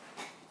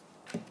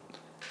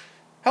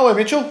Hello,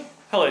 Mitchell.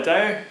 Hello,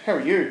 Dale. How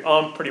are you?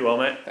 I'm pretty well,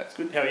 mate. That's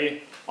good. How are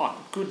you? I'm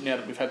good now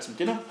that we've had some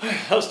dinner.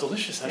 That was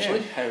delicious, actually.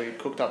 Yeah, how we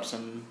cooked up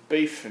some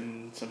beef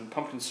and some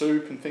pumpkin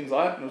soup and things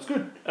like that, and it was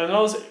good. And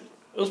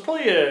it was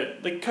probably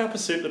the cup of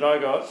soup that I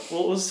got.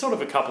 Well, it was sort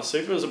of a cup of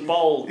soup. It was a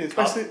bowl It's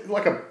cup. basically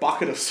like a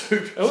bucket of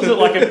soup. It was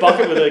like a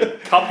bucket with a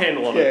cup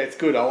handle on Yeah, it. it's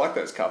good. I like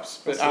those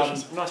cups. But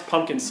Nice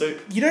pumpkin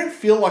soup. you don't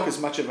feel like as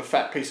much of a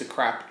fat piece of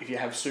crap if you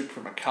have soup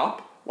from a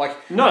cup.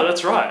 No,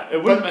 that's right.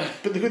 It wouldn't.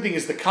 But the good thing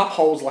is the cup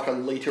holds like a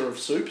litre of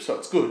soup, so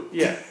it's good.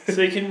 Yeah.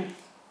 So you can.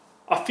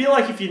 I feel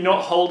like if you're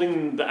not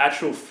holding the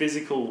actual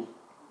physical,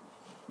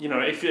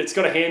 if it's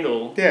got a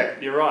handle, Yeah.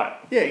 you're right.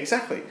 Yeah,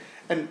 exactly.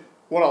 And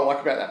what I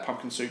like about that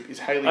pumpkin soup is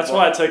Haley. That's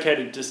why it's okay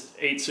to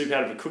just eat soup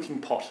out of a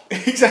cooking pot.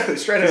 Exactly,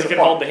 straight out of Because the you can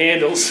pot. hold the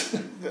handles.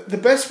 The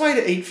best way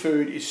to eat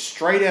food is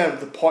straight out of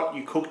the pot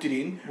you cooked it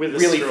in, With a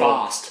really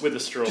straw. fast. With a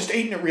straw. Just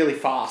eating it really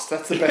fast.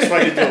 That's the best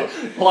way to do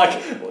it.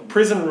 Like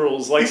prison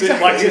rules.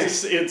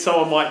 Exactly,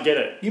 Someone might get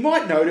it. You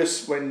might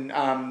notice when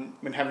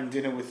having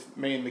dinner with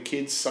me and the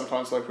kids,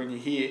 sometimes like when you're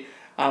here,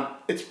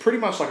 it's pretty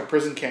much like a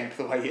prison camp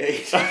the way you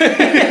eat.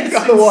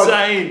 It's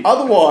insane.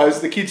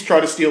 Otherwise, the kids try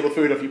to steal the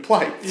food off your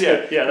plate.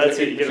 Yeah, that's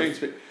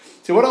it.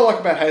 So what I like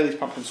about Haley's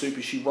pumpkin soup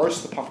is she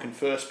roasts the pumpkin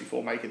first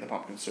before making the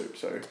pumpkin soup.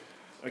 So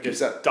I guess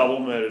that double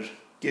murdered.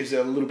 Gives it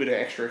a little bit of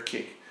extra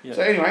kick. Yeah.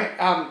 So anyway,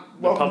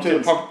 welcome to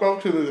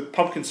the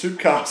pumpkin soup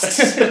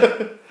cast.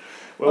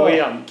 Where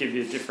we give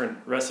you different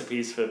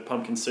recipes for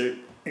pumpkin soup.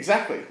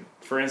 Exactly.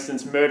 For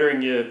instance,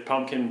 murdering your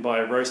pumpkin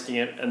by roasting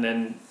it and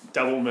then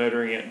double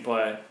murdering it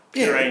by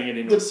pureeing it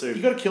into a soup.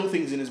 You've got to kill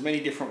things in as many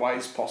different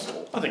ways as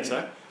possible. I think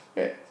so.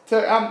 Yeah.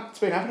 So it's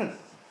been happening.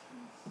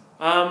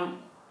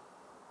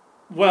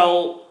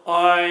 Well,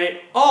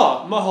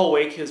 my whole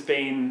week has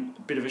been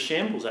a bit of a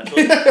shambles,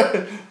 actually.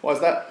 Why is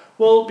that?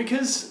 Well,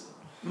 because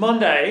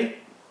Monday...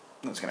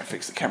 I'm just going to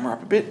fix the camera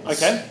up a bit.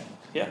 Okay.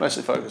 Yeah.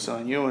 Mostly focus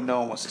on you and no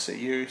one wants to see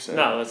you. So.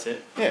 No, that's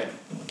it. Yeah.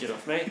 Get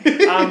off me.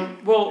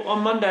 Well,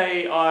 on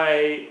Monday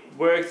I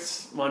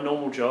worked my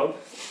normal job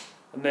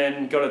and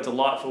then got a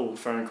delightful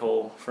phone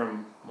call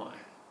from my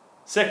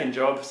second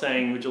job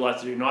saying, would you like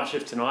to do night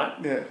shift tonight?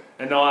 Yeah.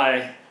 And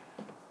I,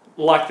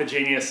 like the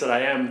genius that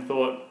I am,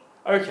 thought,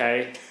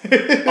 okay,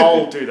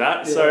 I'll do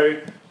that. Yeah.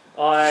 So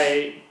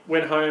I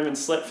went home and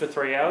slept for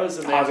 3 hours.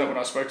 And Is that when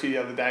I spoke to you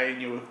the other day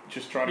and you were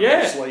just trying to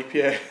go to sleep?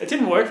 Yeah. It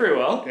didn't work very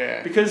well.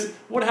 Yeah. Because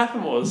what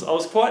happened was I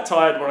was quite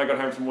tired when I got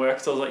home from work,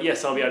 so I was like,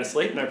 yes, I'll be able to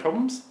sleep, no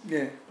problems.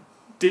 Yeah.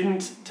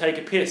 Didn't take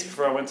a piss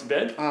before I went to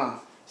bed.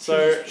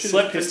 So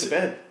slept pissed to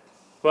bed.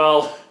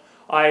 Well,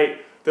 there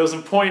was a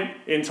point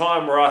in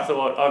time where I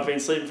thought I've been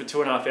sleeping for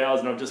 2.5 hours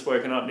and I've just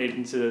woken up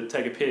needing to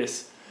take a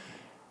piss.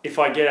 If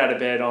I get out of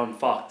bed, I'm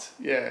fucked.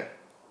 Yeah.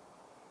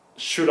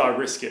 Should I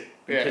risk it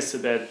and piss to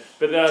bed?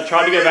 But then I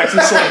tried to go back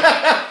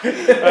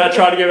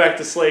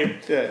to sleep.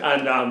 Yeah.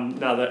 And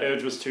no, the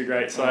urge was too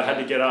great, so I had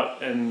to get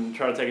up and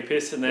try to take a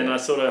piss. And then I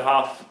sort of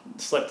half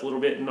slept a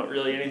little bit and not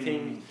really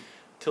anything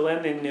till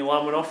then. Then the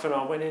alarm went off and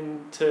I went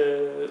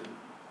into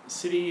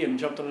city and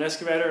jumped on an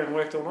excavator and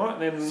worked all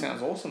night. And then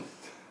sounds awesome.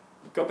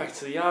 Got back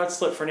to the yard,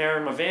 slept for an hour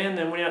in my van,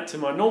 then went out to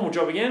my normal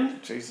job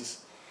again.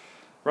 Jesus.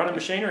 Running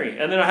machinery.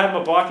 And then I had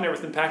my bike and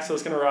everything packed, so I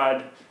was going to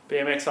ride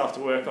BMX after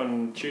work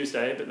on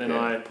Tuesday, but then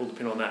I pulled the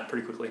pin on that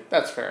pretty quickly.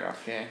 That's fair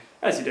enough, yeah.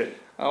 As you do.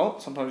 Oh,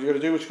 sometimes you got to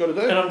do what you got to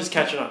do. And I'm just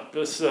catching up.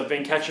 I've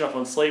been catching up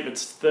on sleep.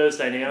 It's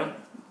Thursday now.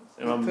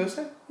 And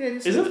Thursday? Yeah, it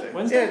is Is Thursday. It?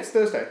 Wednesday? Yeah, it's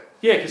Thursday.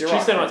 Yeah, because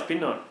Tuesday night's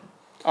midnight.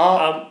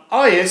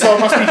 Yeah, so it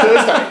must be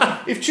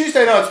Thursday. If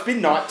Tuesday night's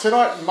midnight,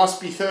 tonight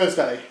must be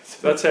Thursday.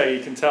 That's how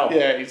you can tell.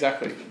 Yeah,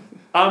 exactly.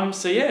 And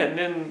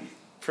then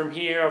from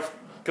here I've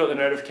got the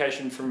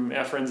notification from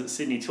our friends at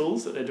Sydney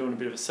Tools that they're doing a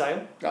bit of a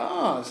sale.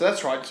 So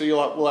that's right. So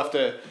we'll have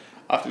to,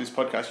 after this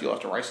podcast, you'll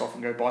have to race off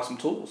and go buy some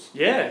tools.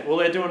 Yeah, well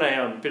they're doing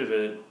a bit of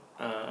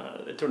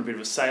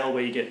a sale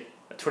where you get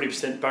a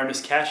 20%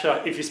 bonus cash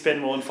if you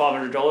spend more than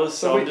 $500.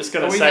 So I'm just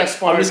going to say,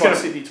 I'm just going to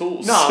Sydney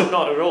Tools. No, I'm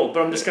not at all.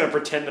 But I'm just going to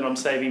pretend that I'm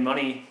saving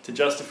money to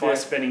justify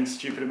spending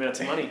stupid amounts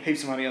of money.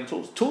 Heaps of money on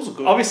tools. Tools are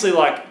good. Obviously,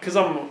 because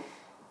I'm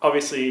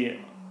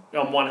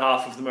one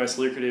half of the most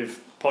lucrative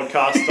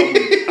podcast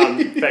on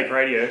fake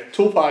radio.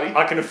 Tool Party.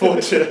 I can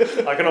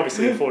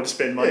obviously afford to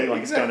spend money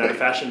it's going out of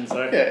fashion.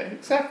 So yeah,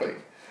 exactly.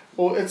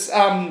 Well, it's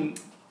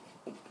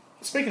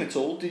speaking of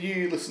Tool, did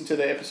you listen to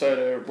the episode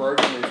of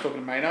Rogan where he was talking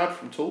to Maynard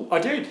from Tool? I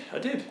did.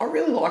 I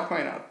really like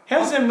Maynard.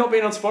 How's them not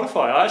been on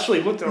Spotify? I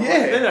actually looked at them.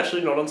 Yeah. They're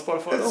actually not on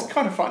Spotify at all. It's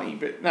kind of funny,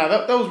 but no,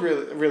 that was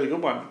a really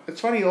good one. It's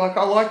funny,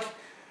 I like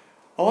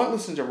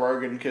listening to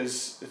Rogan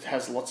because it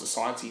has lots of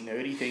sciencey,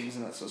 nerdy things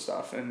and that sort of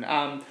stuff. And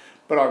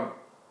but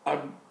I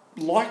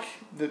like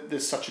that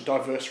there's such a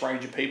diverse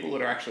range of people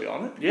that are actually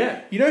on it.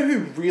 Yeah. You know who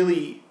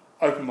really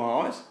opened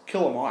my eyes?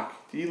 Killer Mike.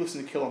 Did you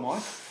listen to Killer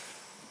Mike?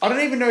 I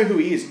don't even know who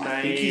he is.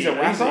 I think he's a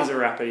rapper. He's a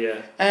rapper,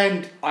 yeah.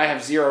 And I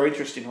have zero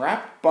interest in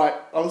rap,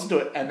 but I listened to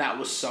it and that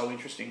was so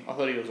interesting. I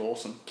thought he was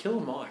awesome.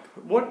 Killer Mike.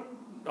 What?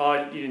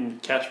 You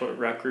didn't catch what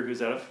rap group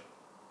he's out of?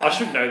 I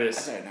should know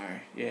this. I don't know.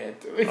 Yeah.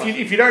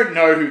 If you don't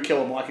know who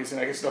Killer Mike is, then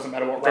I guess it doesn't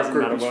matter what rap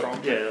group he's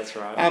from. Yeah, that's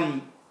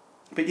right.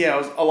 But yeah,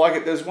 I like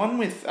it. There's one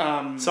with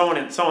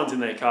Someone's in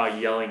their car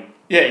yelling.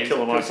 yeah,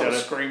 Killer Mike's sort out of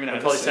there. screaming at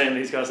They're probably us. saying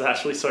these guys are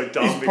actually so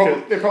dumb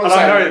They're probably and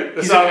I saying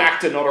know he's an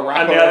actor, not a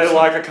rapper. and now they're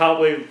like, I can't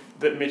believe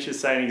that Mitch is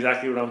saying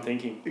exactly what I'm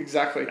thinking.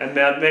 Exactly. And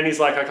then he's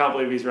like, I can't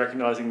believe he's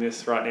recognising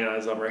this right now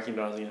as I'm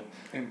recognising it.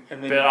 And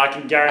then But I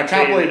can guarantee I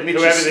can't believe Mitch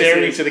whoever is this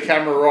staring is, into the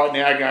camera right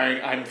now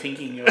going, I'm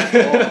thinking your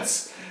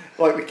thoughts.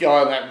 Like the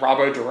guy that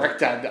Rubbo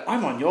Direct had,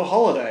 I'm on your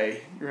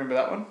holiday. You remember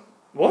that one?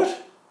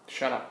 What?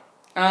 Shut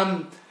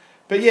up.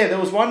 But yeah, there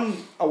was one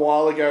a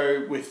while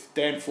ago with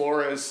Dan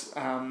Flores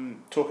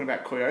talking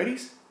about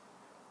coyotes.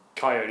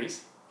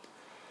 Coyotes.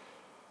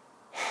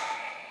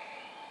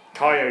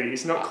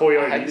 Coyotes, not I had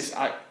coyotes.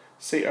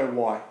 this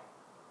COY.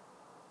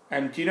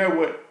 And do you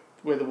know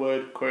where the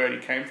word coyote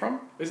came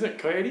from? Isn't it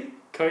coyote?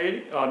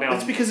 Coyote? Oh, now.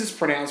 It's because it's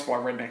pronounced by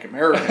redneck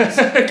Americans.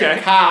 Okay.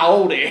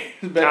 Coyote.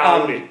 But,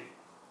 Coyote.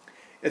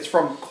 it's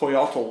from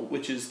coyotl,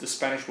 which is the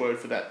Spanish word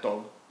for that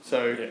dog.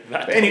 So, Yeah,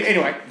 that but dog.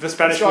 anyway, The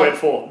Spanish so- word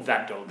for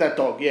that dog. that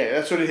dog, yeah,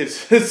 that's what it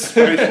is. It's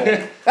Spanish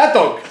for that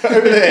dog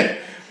over there.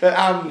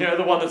 But You know,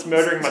 the one that's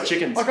murdering my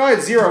chickens. like I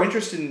had zero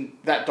interest in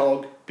that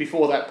dog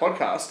before that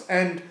podcast,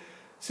 and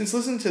since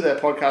listening to the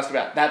podcast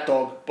about that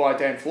dog by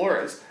Dan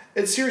Flores,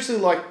 it's seriously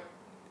like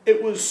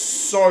it was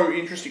so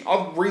interesting.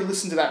 I've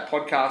re-listened to that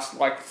podcast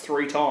like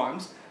 3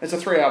 times. It's a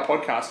 3-hour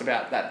podcast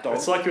about that dog.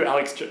 It's like your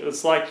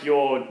It's like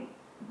your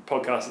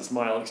podcast. It's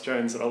my Alex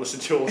Jones that I listen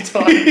to all the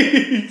time.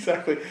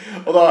 Exactly.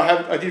 Although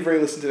I did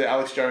re-listen to the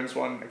Alex Jones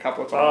one a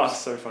couple of Oh, times.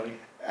 so funny.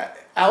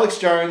 Alex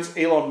Jones,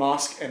 Elon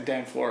Musk, and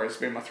Dan Flores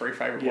have been my 3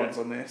 favourite Yeah. ones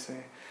on there. So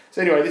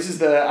anyway, this is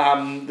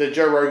the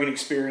Joe Rogan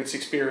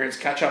experience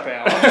catch up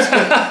hour.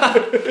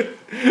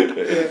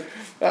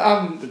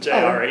 The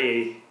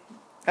JRE.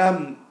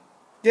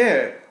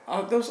 Yeah. I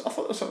thought there was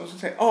something I was going to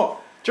say. Oh,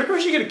 Do you reckon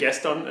we should get a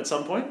guest on at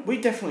some point?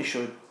 we definitely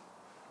should.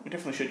 We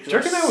definitely should. Do you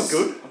reckon they were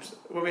good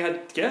when we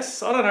had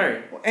guests? I don't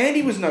know. Well,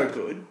 Andy was no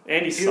good.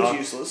 Andy He sucked.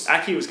 was useless.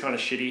 Aki was kind of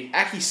shitty.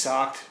 Aki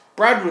sucked.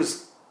 Brad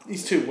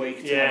he's too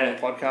weak to Yeah.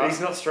 have on the podcast.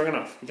 He's not strong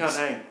enough. He can't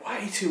hang.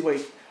 Way too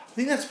weak. I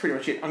think that's pretty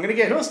much it. I'm gonna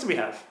Who else do we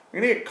have?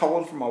 get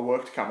Colin from my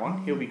work to come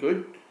on. He'll be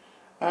good.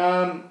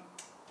 I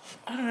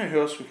don't know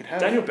who else we could have.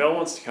 Daniel Bell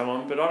wants to come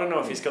on, but I don't know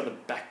if he's got the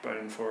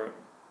backbone for it.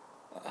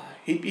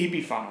 He'd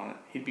be fun on it.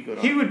 He'd be good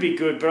on He it. would be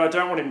good, but I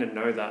don't want him to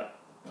know that.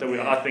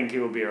 Yeah. I think he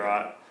will be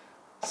alright.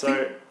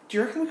 So Do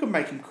you reckon we could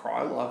make him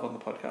cry live on the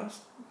podcast?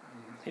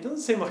 he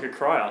doesn't seem like a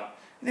crier.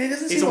 No, he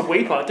doesn't He's seem a like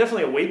weeper,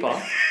 definitely a weeper.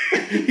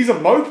 He's a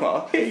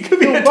moper. He could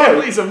be He'll definitely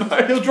mope. he's a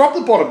mope. He'll drop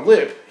the bottom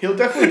lip. He'll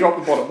definitely drop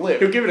the bottom lip.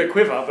 He'll give it a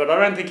quiver, but I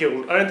don't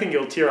think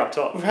he'll tear up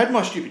top. We've had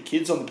my stupid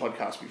kids on the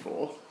podcast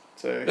before,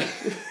 so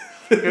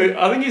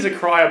I think he's a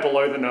crier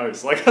below the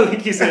nose. Like I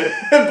think he's a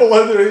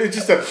below the it's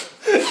just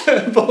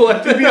a below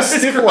the it'd be a nose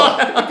sniffler.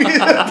 crier. It'd be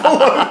a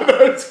below the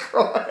nose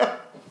crier.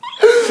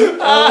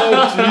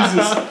 Oh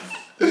Jesus!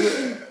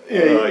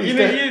 Yeah,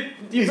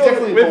 he's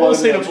definitely we've below all the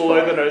seen a nose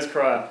below crier. the nose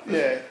crier.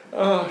 Yeah,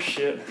 Oh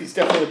shit. he's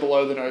definitely a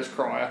below the nose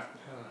crier.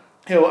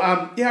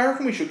 Hell, yeah, I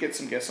reckon we should get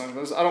some guests on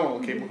this. I don't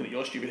want to keep looking at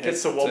your stupid head.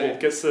 Gets the wobble,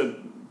 gets the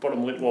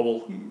bottom lip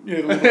wobble.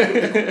 Yeah,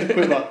 the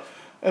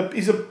quiver.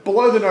 He's a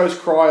below the nose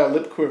crier,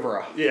 lip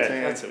quiverer. Yeah, So,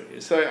 that's who he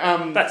is. So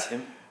That's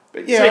him.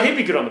 but yeah, So he'd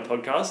be good on the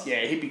podcast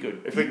yeah, he'd be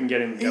good. if we can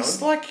get him going.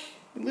 He's like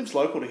he lives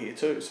local to here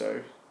too,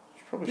 so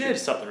probably Yeah, should.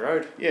 just up the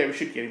road. Yeah, we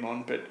should get him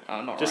on, but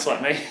not Just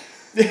right like me.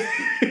 now.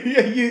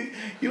 Yeah,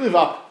 you live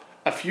up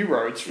a few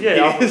roads from Yeah,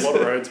 here up a lot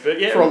of roads,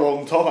 but yeah. for a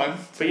long time.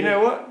 But you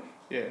know what?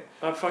 Yeah,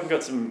 I fucking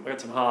got some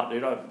heart,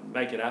 dude. I'd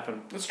make it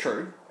happen. that's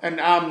true.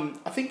 And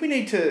I think we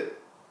need to.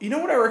 You know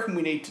what I reckon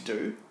we need to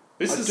do?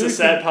 This I is do the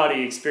sad think-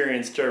 party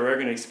experience, Joe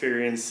Rogan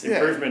experience, Yeah.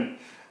 improvement.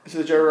 So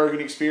the Joe Rogan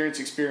experience,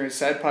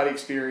 sad party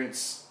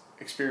experience,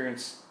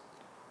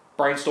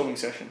 brainstorming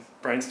session.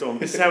 Brainstorm.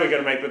 This is how we're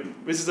going to make the.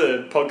 This is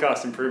a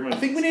podcast improvement. I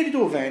think we need to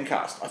do a van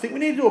cast. I think we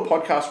need to do a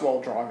podcast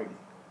while driving.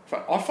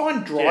 I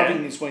find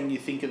driving is when you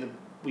think of the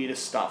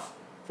weirdest stuff.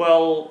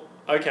 Well,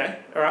 okay.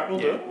 All right, we'll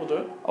do Yeah. it. We'll do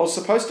it. I was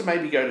supposed to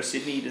maybe go to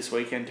Sydney this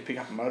weekend to pick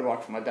up a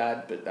motorbike for my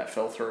dad, but that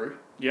fell through.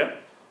 Yep.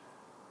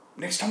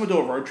 Next time we do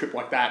a road trip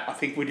like that, I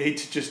think we need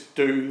to just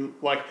do,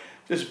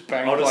 just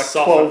bang, I'll just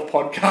 12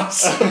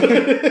 podcasts.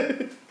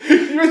 Can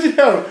you imagine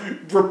how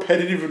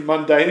repetitive and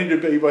mundane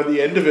it'd be by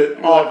the end of it?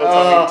 Oh, but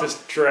something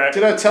just drag.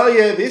 did I tell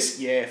you this?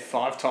 Yeah,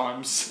 5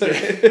 times.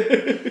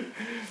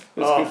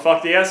 Oh,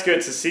 fuck. The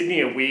outskirts of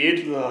Sydney are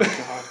weird. Oh,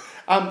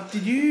 God.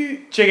 Did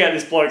you... Check out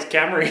this bloke's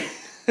Camry.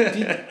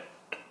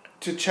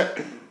 To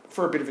check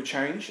for a bit of a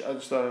change, I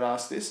just thought I'd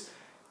ask this.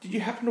 Did you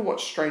happen to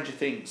watch Stranger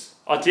Things?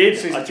 I did.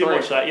 Season I did 3.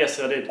 watch that. Yes,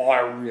 I did. I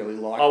really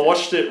liked I it.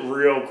 watched it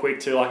real quick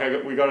too.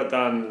 Like we got it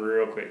done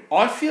real quick.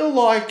 I feel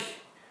like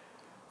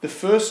the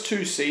first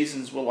 2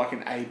 seasons were like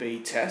an A/B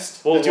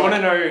test. Well, They're do you want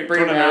to like, know? Do you bring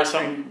want to them know out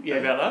something and- yeah.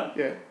 about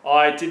that? Yeah.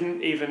 I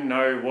didn't even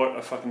know what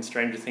a fucking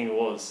Stranger Thing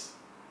was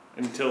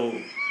until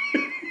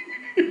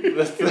you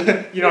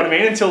know what I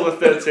mean? Until the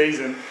 3rd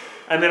season,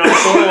 and then I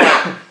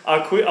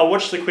sort of I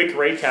watched the quick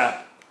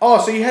recap. Oh,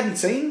 so you hadn't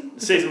seen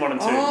Season 1 and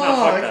 2. Oh, No,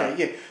 fuck okay, that.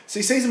 yeah.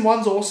 See, season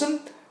 1's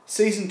awesome.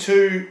 Season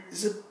 2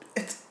 is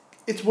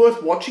it's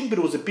worth watching, but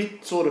it was a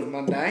bit sort of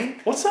mundane.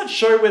 What's that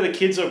show where the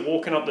kids are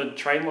walking up the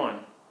train line?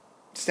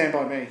 Stand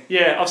By Me.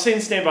 Yeah, I've seen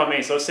Stand By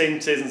Me, so I've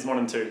seen seasons 1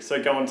 and 2.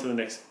 So go on to the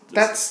next.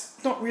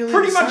 That's not really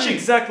pretty the much same.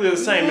 exactly the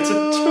same. It's a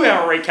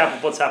 2-hour recap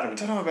of what's happening. I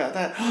don't know about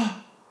that.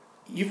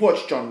 You've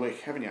watched John Wick,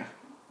 haven't you?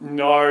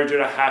 No,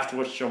 dude, I have to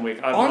watch John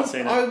Wick. I've not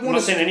seen it. I've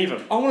not seen any of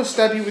them. I want to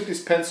stab you with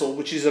this pencil,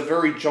 which is a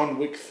very John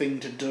Wick thing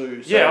to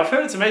do. So Yeah, I've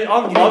heard it's amazing. I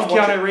love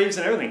Keanu Reeves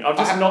and everything. I've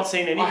just not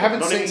seen any of them.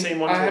 Not even seen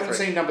 1, 2, or 3. I haven't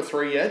seen number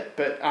 3 yet,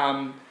 but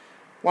 1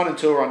 and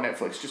 2 are on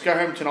Netflix. Just go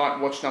home tonight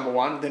and watch number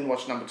 1, then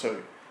watch number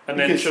 2. And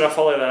then should I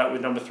follow that up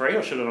with number 3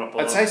 or should I not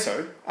bother? I'd say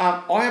so.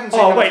 I haven't seen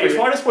Oh number wait, 3 if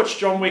yet. I just watch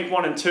John Wick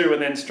 1 and 2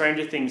 and then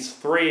Stranger Things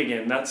 3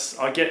 again, I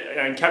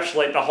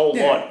encapsulate the whole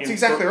lot. That's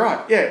exactly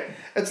right. Yeah,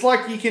 it's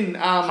like you can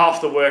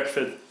half the work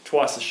for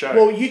twice the show.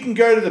 Well, you can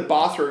go to the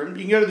bathroom,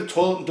 you can go to the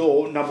toilet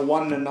door, number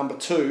 1 and number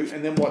 2,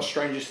 and then watch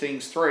Stranger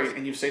Things 3,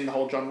 and you've seen the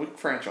whole John Wick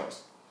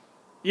franchise.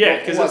 Yeah,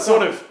 because it's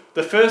sort of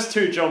the first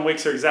 2 John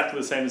Wicks are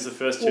exactly the same as the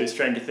first 2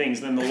 Stranger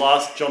Things, and then the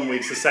last John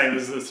Wick's the same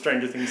as the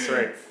Stranger Things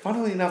 3.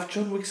 Funnily enough,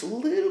 John Wick's a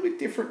little bit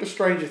different to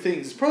Stranger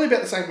Things. It's probably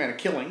about the same amount of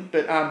killing,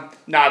 but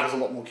there's a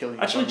lot more killing.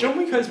 Actually, John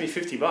Wick owes me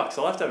 $50.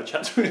 I'll have to have a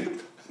chat to him.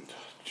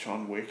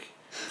 John Wick,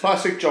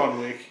 classic John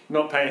Wick.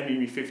 Not paying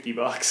me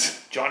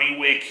 $50. Johnny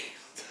Wick.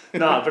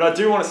 No, but I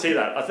do want to see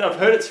that. I've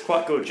heard it's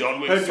quite good. John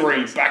Wick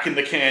 3, back in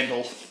the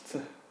candle.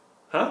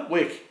 Huh?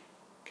 Wick.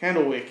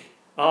 Candle Wick.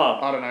 Oh.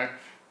 I don't know.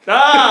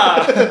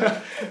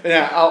 Ah!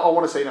 Yeah, I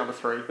want to see number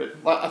 3, but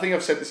I think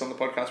I've said this on the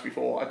podcast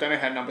before. I don't know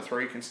how number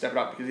 3 can step it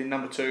up, because in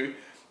number 2,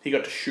 he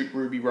got to shoot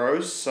Ruby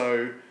Rose,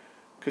 so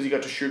because he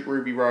got to shoot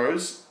Ruby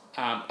Rose,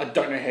 I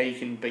don't know how you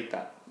can beat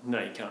that.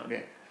 No, you can't.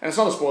 Yeah. And it's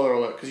not a spoiler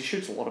alert, because he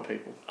shoots a lot of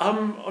people.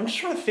 I'm just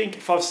trying to think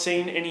if I've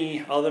seen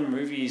any other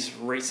movies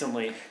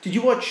recently. Do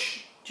you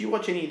watch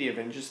any of the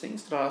Avengers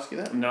things? Did I ask you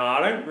that? No,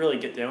 I don't really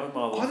get down with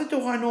Marvel. Either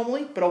do I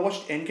normally, but I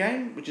watched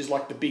Endgame, which is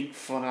like the big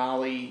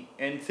finale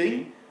end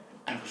thing,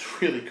 and it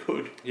was really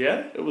good.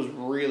 Yeah? It was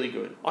really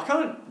good. I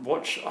can't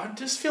watch... I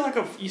just feel like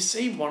you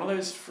see one of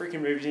those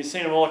freaking movies, and you've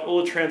seen them all, like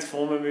all the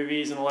Transformer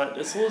movies and all that.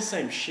 It's all the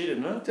same shit,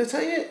 isn't it? Did I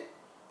tell you,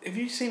 have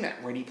you seen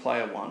that Ready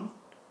Player One?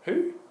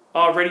 Who?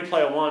 Oh, Ready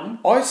Player One.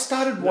 I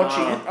started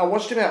watching it. I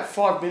watched about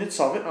 5 minutes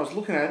of it, and I was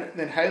looking at it, and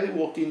then Hayley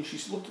walked in, she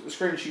looked at the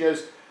screen, and she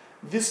goes,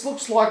 "This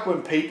looks like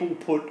when people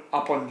put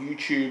up on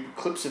YouTube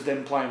clips of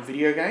them playing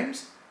video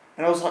games."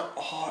 And I was like,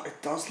 oh,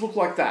 it does look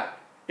like that.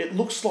 It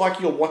looks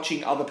like you're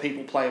watching other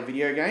people play a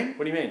video game.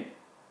 What do you mean?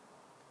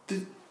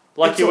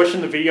 Like you're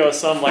watching the video of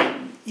some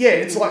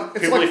it's like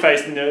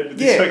faced nerd with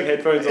his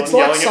headphones on,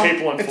 yelling at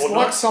people on Fortnite. It's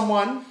like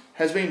someone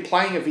has been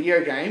playing a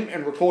video game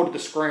and recorded the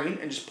screen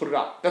and just put it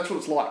up. That's what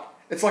it's like.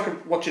 It's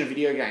like watching a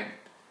video game.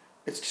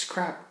 It's just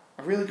crap.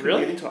 I really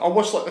couldn't get into it. I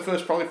watched like the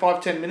first probably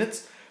 5-10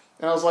 minutes,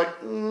 and I was like,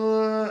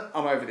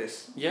 I'm over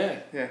this. Yeah.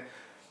 Yeah.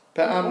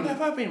 But what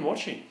have I been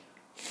watching?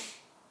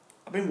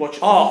 I've been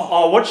watching...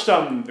 I watched...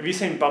 have you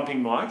seen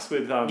Bumping Mics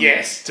with...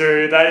 Yes.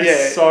 Dude, that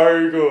is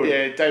so good.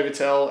 Yeah, David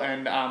Tell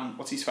and...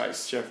 what's his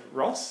face? Jeff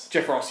Ross, yeah.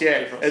 Jeff Ross,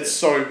 it's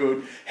so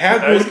good. How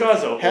those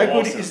guys are How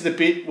awesome. good is the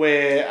bit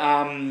where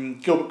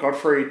Gilbert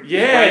Gottfried is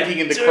Yeah, ranting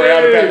in the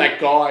crowd about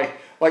that guy?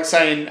 Like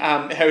saying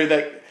how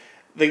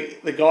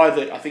the guy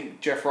that I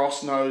think Jeff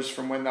Ross knows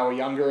from when they were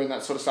younger and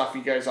that sort of stuff,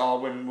 he goes,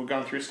 when we're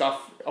going through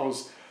stuff, I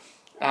was...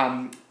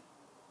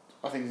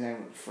 I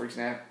think, for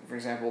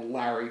example,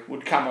 Larry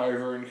would come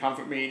over and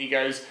comfort me, and he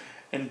goes,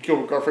 and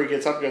Gilbert Gottfried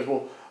gets up and goes,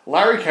 "Well,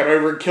 Larry came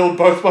over and killed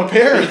both my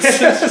parents."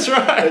 Yeah, that's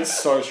right. It's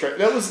so straight.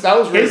 That was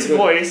really his good.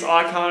 voice.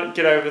 I can't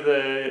get over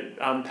the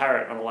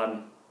parrot on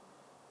Aladdin.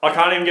 I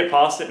can't even get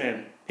past it,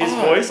 man. His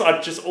voice.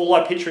 All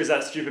I picture is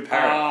that stupid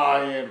parrot.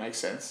 Ah, yeah, makes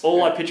sense.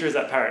 I picture is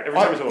that parrot every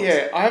time he talks.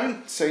 Yeah, I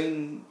haven't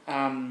seen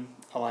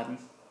Aladdin.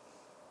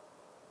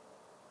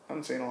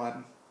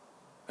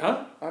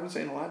 Huh? I haven't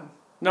seen Aladdin.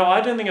 No,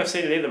 I don't think I've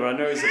seen it either, but I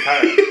know he's a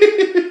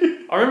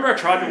parrot. I remember I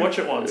tried to watch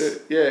it once.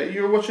 Yeah,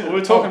 you were watching it. We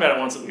were talking about it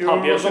once at the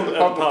pub. You were watching it at the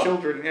pub with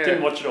children, yeah.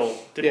 Didn't watch it all.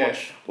 Didn't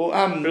watch. Well,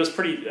 but it was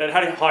pretty... It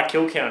had a high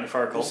kill count, if I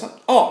recall.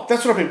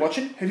 That's what I've been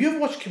watching. Have you ever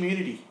watched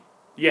Community?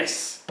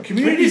 Yes.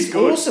 Community is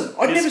awesome.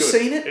 I've never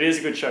seen it. It is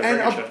a good show. And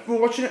I've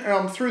been watching it, and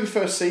I'm through the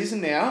first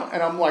season now,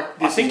 and I'm like,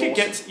 this I think is it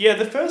awesome. gets... Yeah,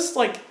 the first,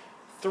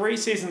 3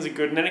 seasons are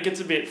good, and then it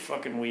gets a bit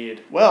fucking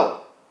weird.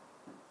 Well,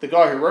 the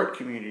guy who wrote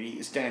Community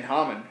is Dan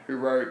Harmon, who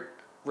wrote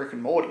Rick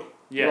and Morty.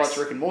 Yes. He writes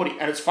Rick and Morty.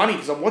 And it's funny,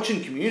 because I'm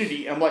watching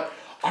Community, and I'm like,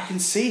 I can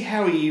see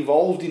how he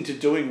evolved into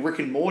doing Rick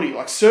and Morty.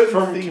 Like, certain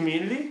From things...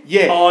 Community?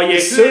 Yeah. Oh, yeah,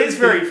 it is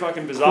very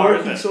fucking bizarre,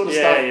 isn't it? Sort of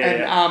stuff.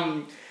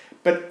 And,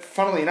 but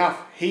funnily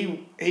enough,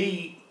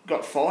 he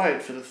got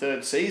fired for the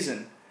 3rd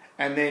season,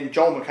 and then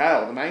Joel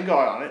McHale, the main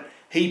guy on it,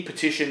 he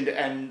petitioned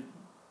and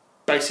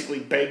basically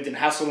begged and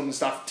hassled him and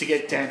stuff to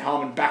get Dan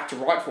Harmon back to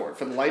write for it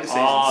for the later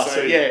seasons.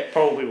 So yeah,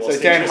 probably was.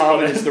 So Dan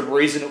Harmon is the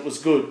reason it was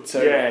good.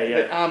 So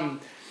yeah. But,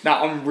 no,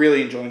 I'm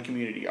really enjoying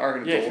Community. I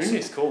reckon it's awesome.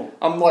 Community's cool.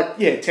 I'm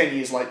 10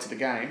 years late to the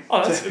game.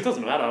 Oh, it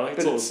doesn't matter.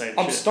 It's all the same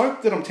I'm shit.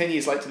 stoked that I'm 10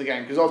 years late to the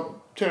game, because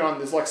I'll turn on,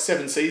 there's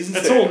 7 seasons.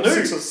 It's there. all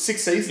new. 6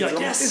 seasons. You're like,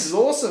 I'm yes. this is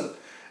awesome.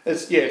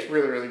 It's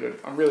really, really good.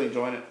 I'm really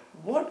enjoying it.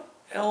 What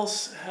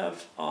else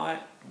have I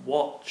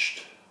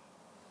watched?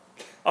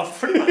 I've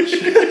pretty much.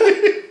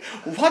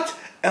 What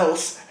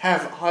else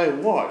have I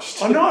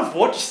watched? I know I've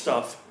watched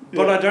stuff,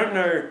 but Yeah. I don't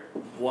know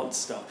what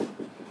stuff.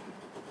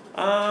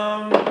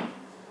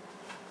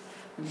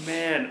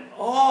 Man,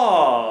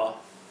 what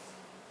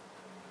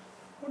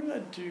did I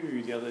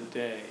do the other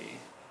day?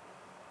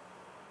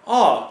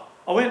 I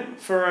went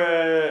for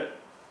a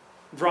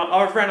run.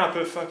 I ran up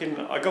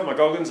I got my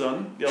goggins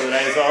on the other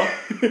day as well.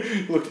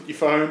 Looked at your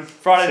phone.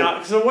 Friday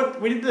night. So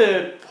we did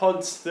the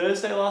pods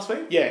Thursday last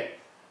week. Yeah.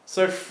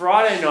 So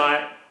Friday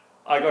night,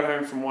 I got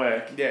home from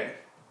work Yeah.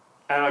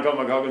 and I got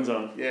my goggins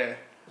on. Yeah.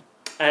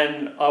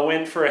 And I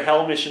went for a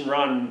Hell Mission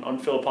run on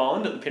Phillip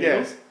Island at the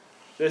Pinnacles. Yeah.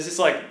 There's this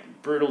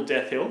brutal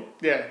death hill.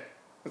 Yeah.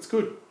 That's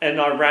good.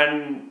 And I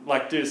ran,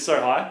 dude, it's so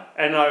high.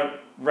 And I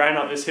ran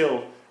up this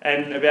hill.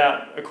 And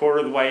about a quarter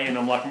of the way in,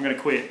 I'm like, I'm going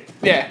to quit.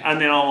 Yeah.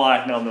 And then I'm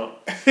like, no, I'm not.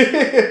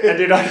 And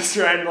dude, I just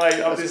ran up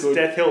That's this good.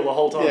 death hill the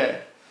whole time. Yeah.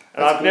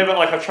 And I've never,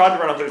 I've tried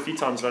to run up it a few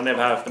times, but I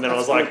never have. And then I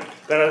was like,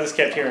 then I just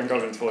kept hearing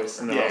Goggins' voice.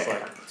 And then I was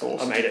like, That's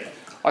awesome. I made it.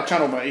 I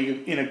channeled my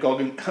inner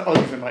Goggins. I was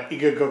going my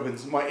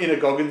inner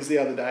Goggins the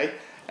other day.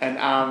 And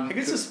I think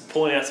it's just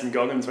pulling out some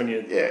Goggins when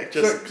you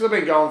because I've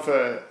been going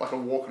for like a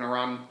walk and a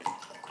run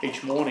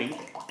each morning,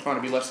 trying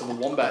to be less of a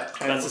wombat.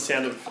 And that's the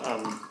sound of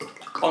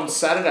on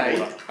Saturday,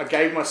 water. I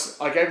gave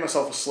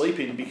myself a sleep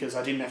in because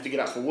I didn't have to get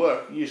up for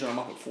work. Usually I'm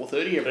up at 4:30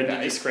 every Then day.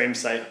 did you scream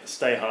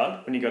stay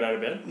hard when you got out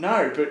of bed?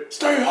 No, but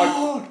Stay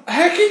hard!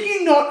 how can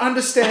you not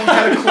understand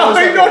how to close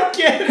that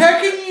bottle? How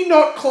can you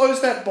not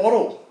close that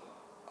bottle?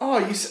 Oh,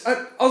 I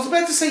was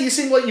about to say you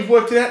seem like you've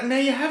worked it out and now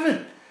you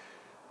haven't.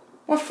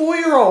 My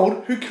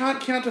 4-year-old who can't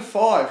count to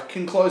 5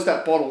 can close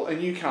that bottle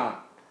and you can't.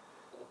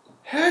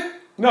 How?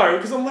 No,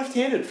 because I'm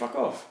left-handed. Fuck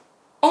off.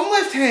 I'm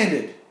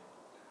left-handed.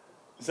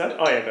 Is that?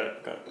 Oh yeah, got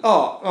it.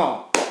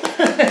 Oh.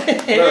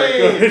 Very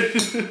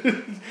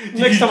good.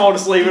 Next time I'll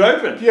just leave it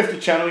open. Do you have to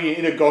channel your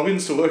inner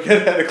Goggins to work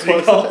out how to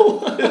close Nicole.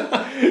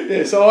 that?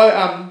 Yeah, so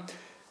I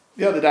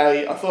the other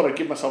day I thought I'd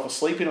give myself a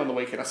sleep in on the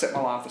weekend. I set my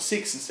alarm for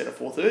 6 instead of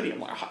 4:30. I'm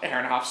like, hour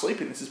and a half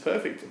sleep in, this is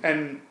perfect.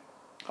 And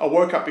I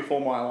woke up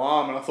before my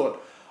alarm and I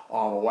thought,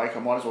 I'm awake, I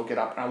might as well get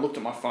up. And I looked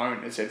at my phone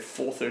and it said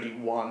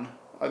 4:31.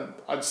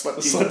 I'd slept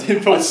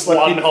in for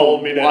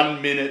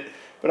 1 minute.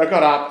 But I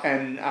got up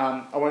and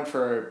I went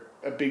for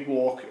a big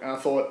walk and I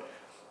thought,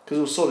 because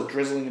it was sort of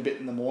drizzling a bit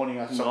in the morning,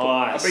 I've been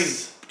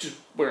just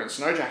wearing a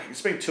snow jacket.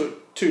 It's been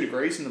 2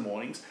 degrees in the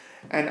mornings.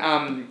 And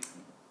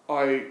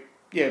I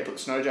put the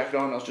snow jacket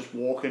on. I was just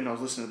walking. I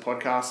was listening to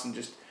podcasts and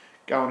just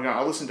going.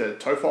 I listen to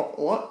Tofop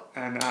a lot,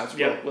 and it's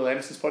Will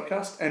Anderson's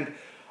podcast. And I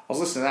was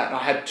listening to that, and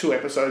I had 2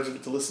 episodes of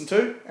it to listen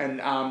to, and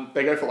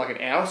they go for like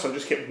an hour. So I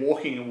just kept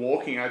walking and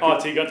walking.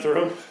 Till you got through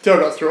them. Till I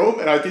got through them,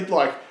 and I did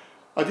like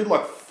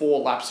 4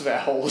 laps of our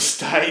whole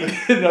estate,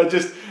 and I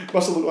just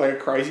must have looked like a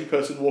crazy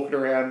person walking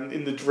around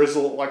in the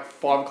drizzle at like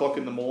 5 o'clock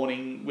in the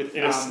morning with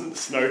in a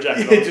snow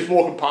jacket. Yeah, just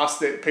walking past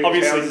the people's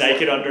obviously houses,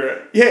 naked under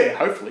it. Yeah,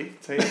 hopefully.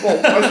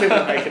 Well, most people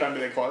are naked under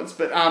their clothes,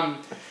 but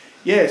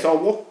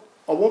so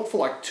I walked for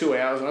like 2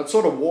 hours, and I'd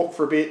sort of walk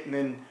for a bit, and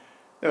then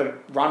I'd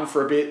run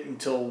for a bit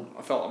until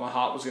I felt like my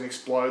heart was going to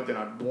explode. Then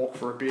I'd walk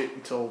for a bit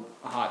until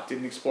my heart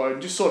didn't explode,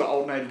 and just sort of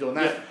alternated doing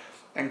that. Yeah.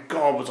 And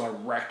God, was I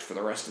wrecked for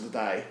the rest of the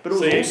day. But it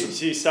was awesome.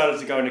 So you started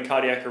to go into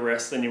cardiac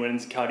arrest, then you went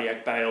into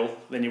cardiac bail,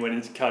 then you went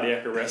into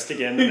cardiac arrest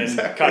again, and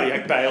then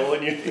cardiac bail,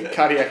 and you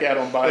cardiac out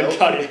on bail, and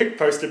cardiac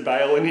posted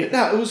bail, and you.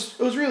 No, it was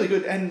really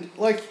good, and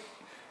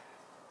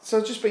so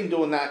I've just been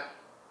doing that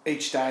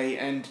each day,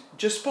 and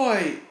just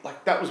by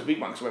that was a big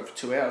one because I went for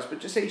 2 hours,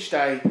 but just each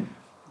day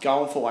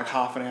going for like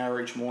half an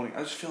hour each morning,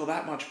 I just feel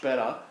that much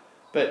better.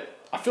 But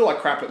I feel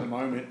like crap at the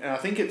moment, and I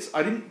think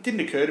didn't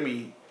occur to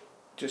me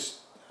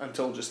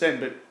until just then,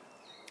 but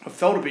I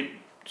felt a bit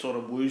sort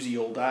of woozy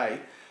all day.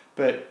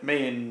 But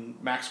me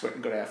and Max went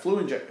and got our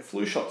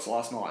flu shots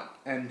last night,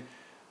 and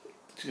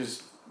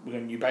because we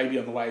got a new baby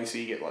on the way, so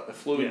you get like the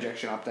flu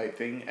injection update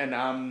thing, and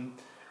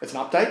it's an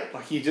update,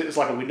 it's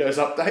like a Windows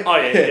update. Oh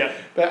yeah.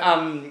 But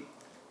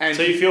and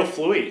so you feel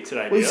fluey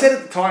today? Well, he said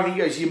at the time, he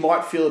goes, you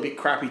might feel a bit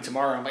crappy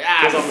tomorrow. I'm like,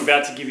 because I'm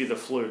about to give you the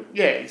flu.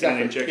 Yeah,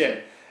 exactly. Injection.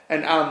 Yeah,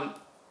 and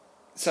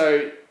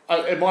so.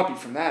 It might be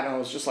from that, and I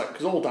was just like,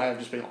 because all day I've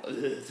just been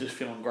like, just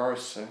feeling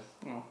gross, so,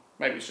 well,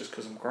 maybe it's just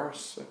because I'm gross,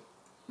 so.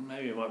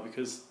 Maybe it might be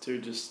because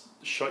dude just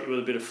shot you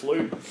with a bit of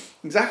flu.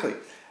 Exactly.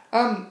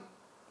 I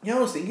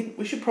was thinking,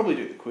 we should probably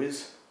do the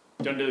quiz.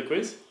 Do you want to do the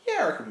quiz?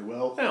 Yeah, I reckon we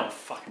will. Oh,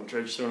 fucking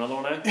dredge through another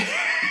one, eh?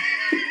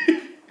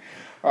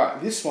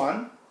 Alright, this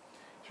one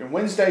is from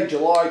Wednesday,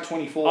 July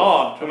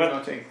 24th,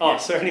 2019.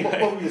 So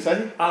anyway. What were you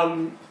saying?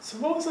 So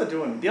what was I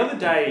doing? The other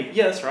day,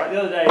 that's right,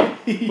 the other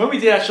day, when we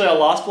did actually our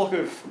last block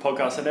of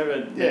podcasts, I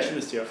never mentioned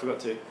this to you, I forgot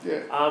to.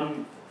 Yeah.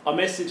 I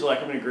messaged,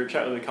 I'm in a group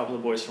chat with a couple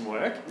of boys from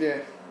work. Yeah.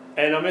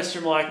 And I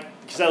messaged them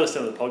because they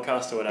listen to the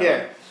podcast or whatever.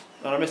 Yeah.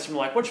 And I messaged them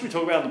what should we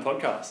talk about on the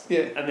podcast?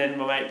 Yeah. And then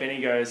my mate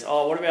Benny goes,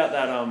 what about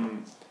that,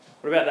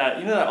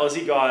 you know that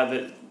Aussie guy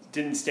that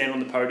didn't stand on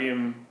the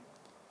podium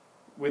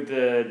with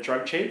the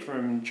drug cheat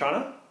from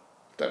China?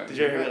 Don't know. Did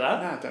you ever hear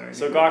about that? No, I don't know.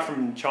 So a guy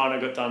from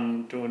China got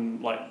done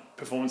doing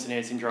performance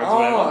enhancing drugs or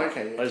whatever.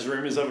 Okay. Yeah. There's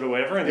rumours of it or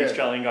whatever, and the Yeah.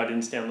 Australian guy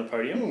didn't stand on the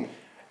podium.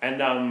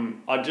 And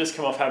I'd just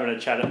come off having a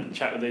chat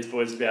with these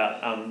boys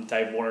about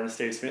Dave Warner and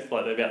Steve Smith,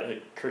 like about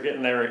the cricket,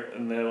 and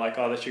they're like,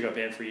 oh, they should got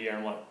banned for a year.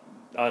 I'm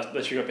like,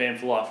 they should got banned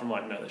for life. I'm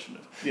like, no, they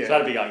shouldn't have. Yeah. So I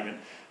had a big argument.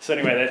 So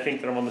anyway, they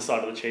think that I'm on the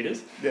side of the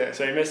cheaters. Yeah.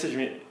 So he messaged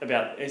me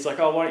he's like,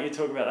 oh, why don't you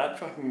talk about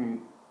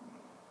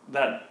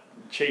that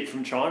cheat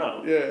from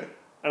China? Yeah.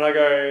 And I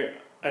go,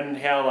 and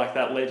how like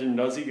that legend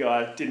Aussie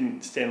guy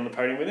didn't stand on the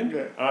podium with him.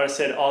 Yeah. And I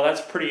said, oh,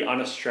 that's pretty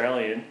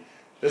un-Australian,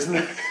 isn't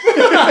it?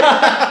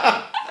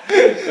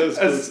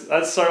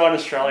 That's so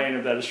un-Australian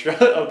of that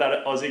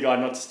Aussie guy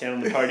not to stand on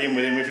the podium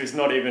with him if it's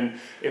not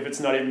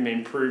even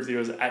been proved that he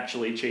was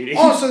actually cheating.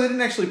 Oh, so they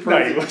didn't actually prove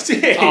No, he was. Yeah,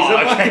 he's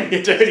a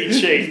fucking dirty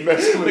cheat.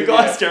 The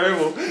guy's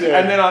terrible. Yeah.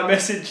 And then I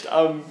messaged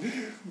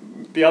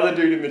the other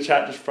dude in the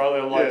chat just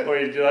probably like, Yeah. oh,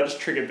 did I just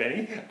trigger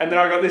Benny? And then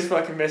I got this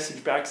fucking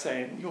message back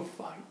saying,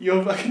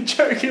 you're fucking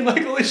joking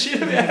like all this shit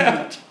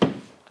about.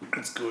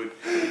 It's good.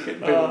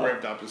 Getting people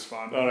revved up is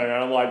fun. I don't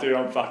know. I'm like, dude,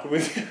 I'm fucking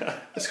with you.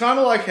 It's kind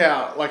of like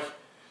how, like...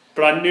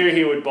 But I knew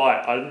he would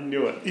bite. I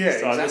knew it. Yeah,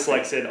 so I just exactly.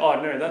 like said,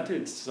 oh no, that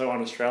dude's so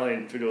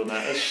un-Australian for doing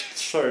that.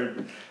 It's so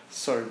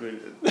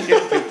good.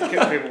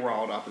 Get people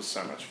rolled up is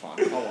so much fun.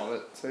 I love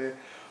it. So, yeah.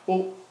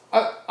 Well,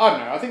 I don't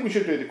know. I think we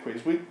should do the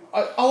quiz.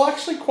 I'll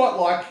actually quite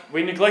like...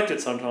 We neglect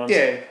it sometimes.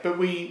 Yeah, but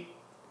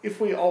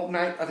if we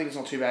alternate, I think it's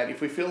not too bad.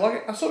 If we feel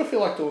like it, I sort of feel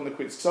like doing the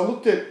quiz.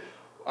 Because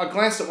I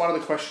glanced at one of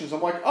the questions.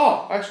 I'm like,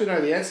 oh, I actually know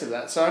the answer to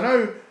that. So I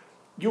know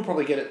you'll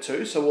probably get it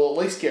too. So we'll at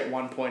least get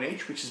 1 point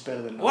each, which is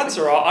better than nothing. Well, that's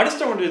alright. I just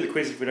don't want to do the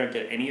quiz if we don't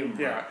get any of them.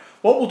 Yeah. Right.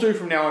 What we'll do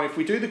from now on, if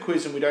we do the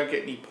quiz and we don't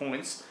get any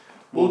points,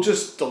 we'll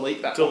just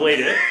delete that.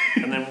 Delete it,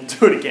 and then we'll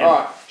do it again. All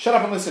right. Shut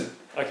up and listen.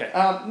 Okay.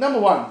 Number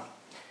 1.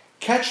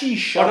 Catchy Oh,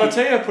 shove. did I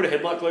tell you I put a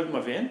headlight globe in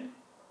my van?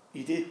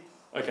 You did.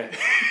 Okay.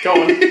 Go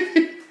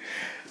on.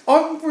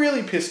 I'm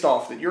really pissed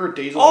off that you're a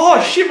diesel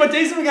Oh, shit, my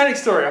diesel mechanic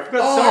story. I forgot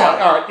to say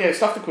that. Alright, yeah,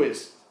 stuff the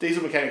quiz.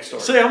 Diesel mechanic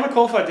story. See, I'm a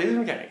qualified diesel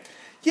mechanic.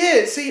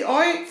 Yeah, see,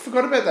 I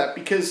forgot about that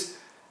because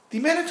the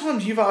amount of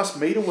times you've asked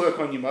me to work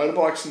on your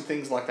motorbikes and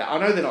things like that, I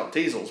know they're not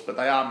diesels, but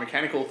they are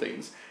mechanical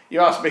things.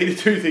 You asked me to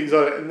do things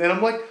on it, and then I'm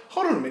like,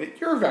 hold on a minute,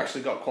 you've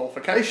actually got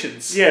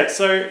qualifications. Yeah,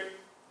 so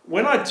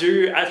when I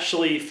do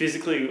actually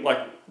physically like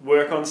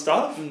work on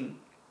stuff,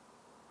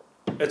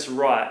 it's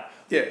right.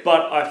 Yeah.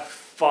 But I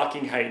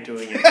fucking hate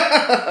doing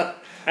it.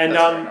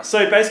 And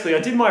so basically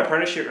I did my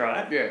apprenticeship,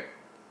 right? Yeah.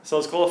 So I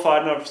was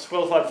qualified, and I was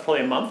qualified for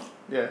probably a month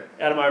Yeah.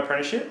 out of my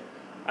apprenticeship.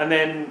 And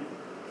then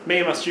me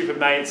and my stupid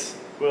mates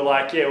were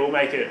like, yeah, we'll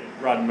make it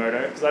run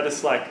moto. Because I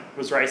just like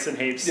was racing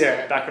heaps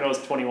back when I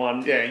was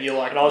 21. Yeah, and you're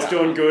like... And I was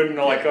doing good, and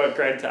I like got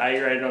graded to A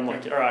grade, and I'm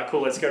like, all right,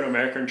 cool, let's go to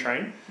America and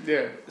train.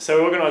 Yeah. So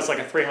we organised like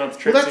a 3-month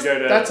trip to go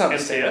to that's MTF.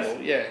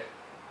 understandable. Yeah.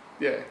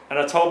 Yeah. And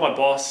I told my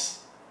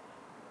boss,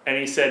 and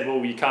he said,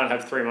 well, you can't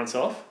have 3 months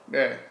off.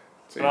 Yeah.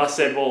 And I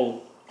said,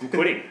 well, I'm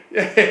quitting.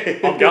 Yeah.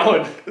 I'm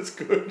going. That's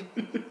good.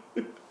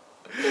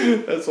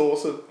 That's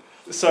awesome.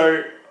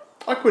 So...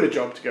 I quit a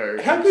job to go.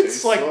 How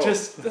good's like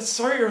just... That's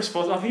so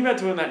irresponsible. I think about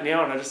doing that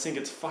now, and I just think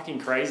it's fucking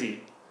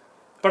crazy.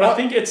 But I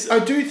think it's... I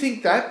do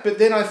think that, but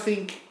then I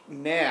think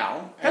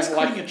now... How's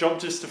quitting a job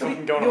just to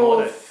fucking go on a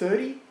holiday? You're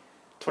 30?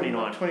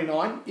 29.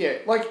 29? Yeah,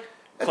 like,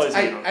 that's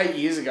Closing on. 8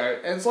 years ago.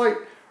 And it's like,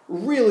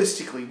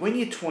 realistically, when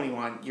you're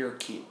 21, you're a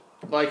kid.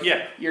 Like,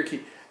 Yeah. you're a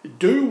kid.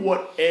 Do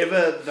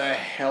whatever the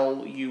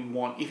hell you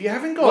want. If you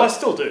haven't got... Well, I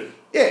still do.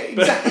 Yeah,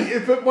 exactly.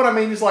 But what I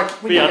mean is, like,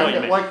 when Yeah, I you're know what you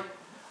younger, mean. like,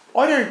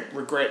 I don't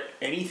regret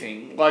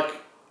anything. Like,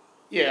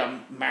 yeah,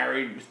 I'm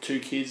married with 2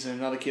 kids and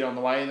another kid on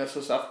the way and that sort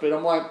of stuff, but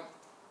I'm like,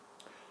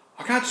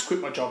 I can't just quit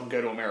my job and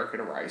go to America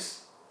to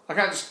race. I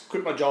can't just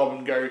quit my job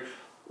and go,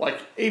 like,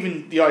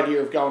 even the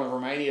idea of going to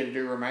Romania to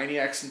do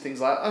Romaniacs and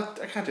things like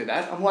that, I can't do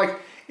that. I'm like,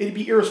 it'd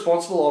be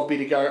irresponsible of me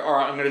to go, all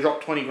right, I'm going to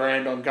drop 20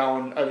 grand on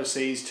going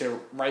overseas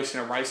to race in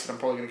a race that I'm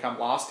probably going to come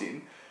last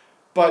in.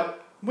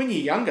 But when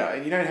you're younger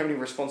and you don't have any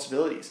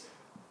responsibilities,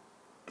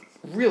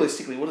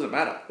 realistically, what does it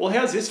matter? Well,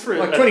 how's this for...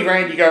 Like 20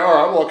 grand, you go, all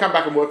right, well, I'll come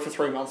back and work for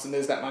 3 months and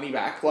there's that money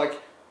back. Like,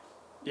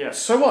 Yeah.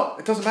 so what?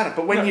 It doesn't matter.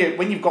 But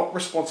when you've got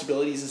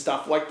responsibilities and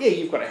stuff, like, yeah,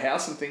 you've got a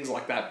house and things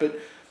like that, but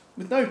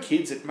with no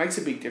kids, it makes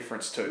a big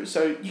difference too.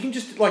 So you can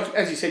just, like,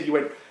 as you said, you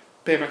went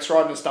BMX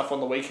riding and stuff on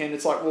the weekend.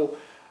 It's like, well,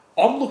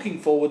 I'm looking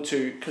forward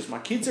to, because my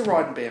kids are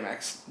riding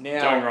BMX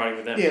now. Going riding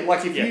with them. Yeah,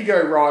 like if you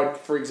go ride,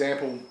 for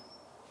example,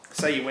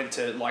 say you went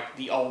to like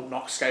the old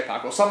Knox skate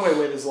park or somewhere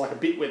where there's like a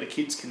bit where the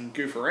kids can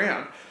goof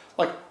around,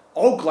 like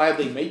I'll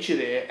gladly meet you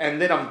there,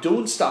 and then I'm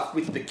doing stuff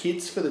with the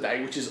kids for the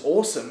day, which is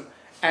awesome,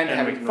 and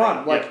having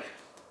fun. Like,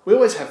 we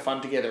always have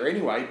fun together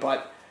anyway,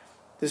 but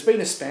there's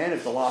been a span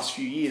of the last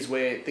few years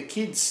where the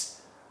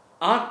kids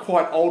aren't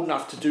quite old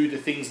enough to do the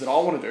things that I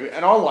want to do,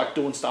 and I like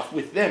doing stuff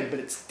with them, but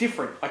it's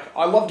different. Like,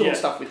 I love doing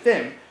stuff with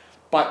them,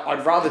 but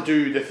I'd rather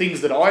do the things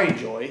that I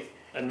enjoy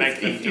and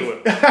make them do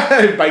it.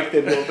 Make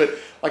them do it, but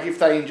like if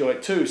they enjoy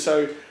it too.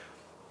 So,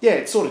 yeah,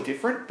 it's sort of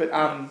different, but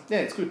yeah,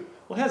 it's good.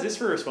 well, how's this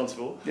for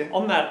irresponsible? Yeah.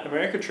 On that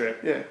America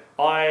trip, Yeah.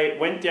 I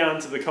went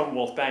down to the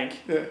Commonwealth Bank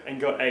Yeah. and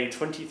got a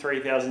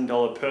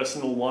 $23,000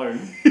 personal loan.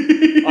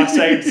 I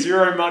saved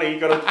zero money,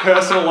 got a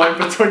personal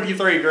loan for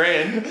 23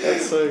 grand.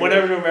 That's so Went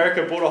good. over to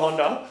America, bought a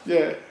Honda,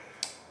 Yeah.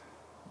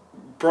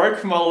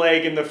 broke my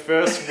leg in the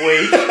first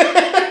week,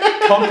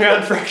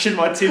 compound fractured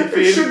my tib It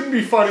fin shouldn't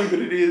be funny, but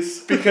it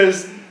is.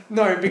 because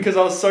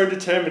I was so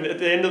determined. At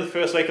the end of the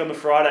first week on the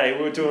Friday,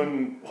 we were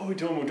doing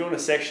a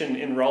section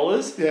in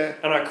rollers, Yeah.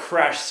 and I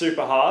crashed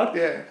super hard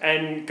Yeah.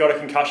 and got a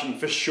concussion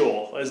for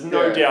sure. There's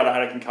no Yeah. doubt I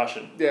had a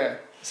concussion. Yeah.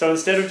 So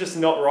instead of just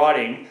not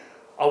riding,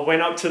 I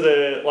went up to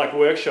the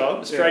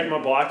workshop, straightened my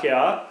bike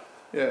out,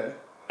 Yeah.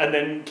 and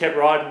then kept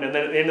riding. And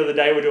then at the end of the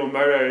day, we're doing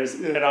motos,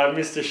 Yeah. and I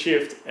missed a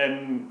shift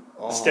and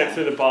stepped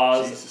through the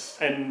bars Jesus.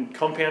 and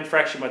compound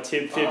fractured my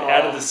fib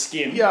out of the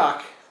skin.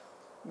 Yuck.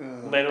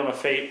 Landed on my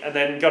feet, and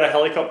then got a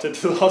helicopter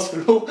to the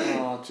hospital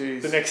Oh,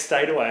 jeez. the next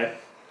state away.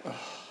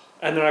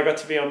 And then I got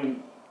to be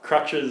on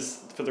crutches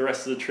for the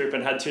rest of the trip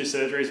and had 2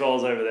 surgeries while I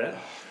was over there.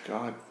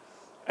 God.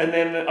 And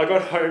then I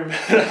got home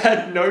and I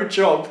had no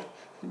job.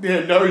 Yeah,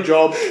 no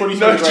job. 23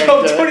 No grand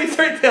job, debt,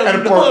 $23,000.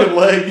 and a broken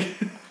leg.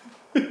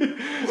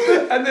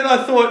 And then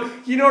I thought,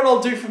 you know what I'll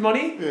do for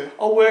money? Yeah.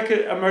 I'll work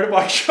at a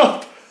motorbike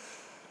shop.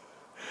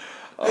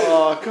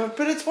 Oh God!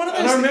 But it's one of those.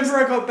 And I things-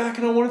 remember I got back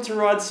and I wanted to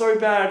ride so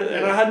bad,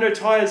 and Yeah. I had no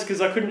tyres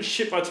because I couldn't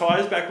ship my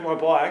tyres back on my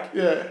bike.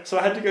 Yeah. So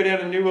I had to go down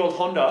to New World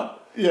Honda,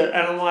 Yeah.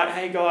 and I'm like,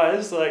 hey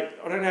guys, like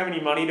I don't have any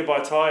money to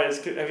buy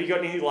tyres. Have you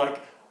got any like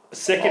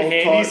second Old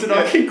handies tyres, that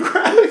I yeah. can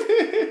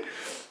grab?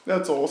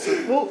 That's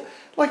awesome. Well,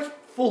 like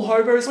Full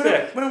hobo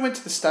spec. when I went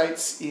to the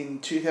States in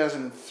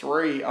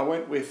 2003, I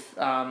went with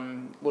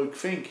Luke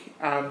Fink.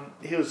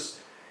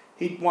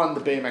 He'd won the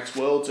BMX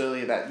Worlds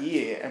earlier that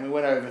year, and we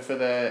went over for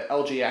the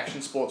LG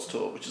Action Sports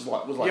Tour, which was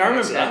like Yeah, I remember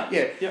next that.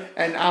 day. Yeah.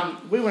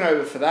 And we went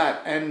over for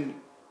that, and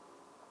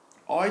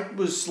I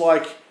was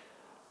like,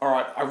 all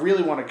right, I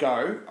really want to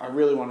go. I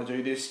really want to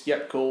do this.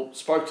 Yep, cool.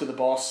 Spoke to the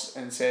boss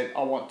and said,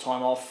 I want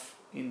time off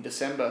in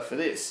December for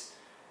this.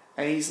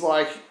 And he's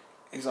like,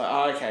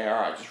 oh, okay, all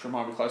right, just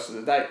remind me close to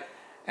the date.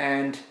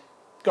 And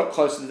got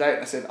close to the date,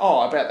 and I said,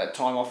 oh, about that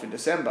time off in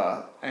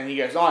December. And he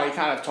goes, oh, you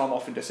can't have time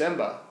off in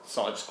December.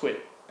 So I just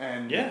quit.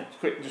 And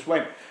quit and just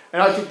went.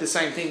 And I did the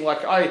same thing.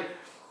 Like, I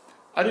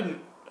didn't,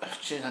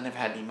 I never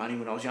had any money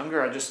when I was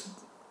younger. I just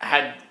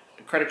had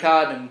a credit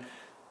card, and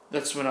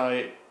that's when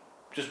I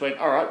just went,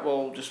 all right,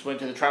 well, just went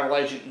to the travel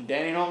agent in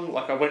Dandenong.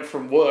 Like, I went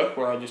from work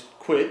where I just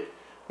quit,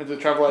 went to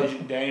the travel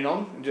agent in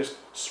Dandenong and just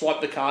swiped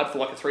the card for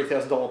like a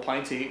 $3,000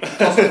 plane ticket. It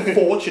cost a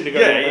fortune to go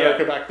to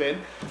America back then.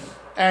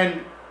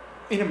 And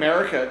in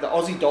America, the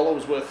Aussie dollar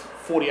was worth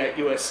 48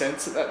 US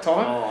cents at that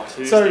time. Oh,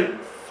 so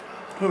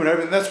we went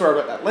over, and that's where I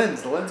got that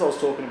lens, the lens I was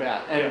talking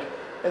about. And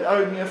it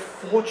owed me a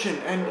fortune.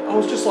 And I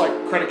was just like,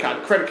 credit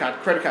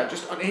card,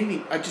 just on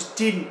anything. I just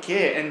didn't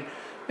care. And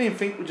me and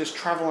Fink were just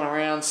travelling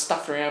around,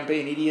 stuffed around,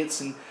 being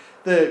idiots. And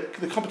the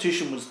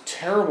competition was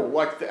terrible.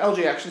 Like the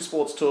LG Action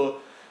Sports Tour,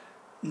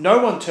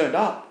 no one turned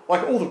up.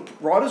 Like all the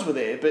riders were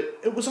there, but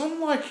it was on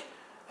like,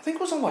 I think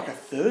it was on like a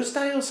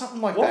Thursday or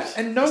something like that.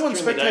 And no one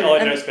spectated.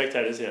 Oh, no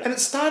spectators, yeah. And it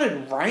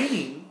started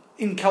raining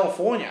in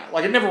California.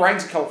 Like, it never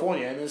rains in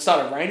California. And it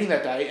started raining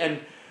that day. And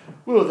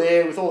we were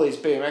there with all these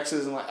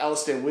BMXers and like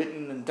Alistair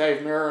Whitten and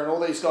Dave Mirror and all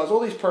these guys. All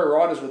these pro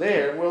riders were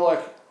there. And we were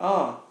like,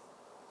 oh,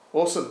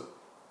 awesome.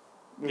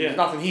 There's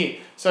nothing here.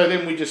 So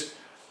then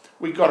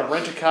we got a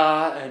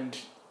rent-a-car, and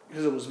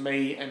because it was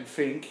me and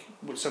Fink,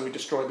 so we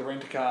destroyed the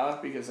rent-a-car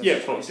because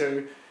that's what we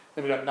do.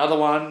 Then we got another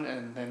one,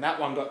 and then that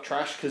one got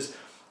trashed because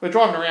we're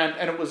driving around,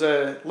 and it was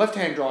a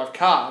left-hand drive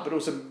car, but it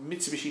was a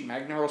Mitsubishi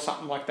Magna or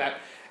something like that,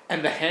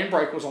 and the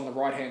handbrake was on the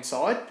right-hand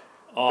side.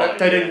 Oh,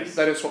 they didn't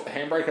swap the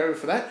handbrake over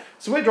for that.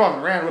 So we're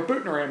driving around, we're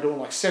booting around doing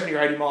like 70 or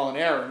 80 mile an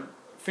hour, and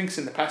Fink's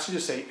in the passenger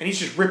seat, and he's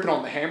just ripping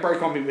on the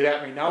handbrake on me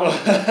without me knowing.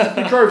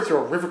 We drove through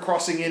a river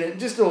crossing in it, and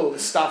just all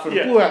this stuff, and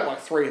it blew out like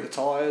 3 of the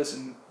tyres.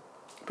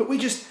 But we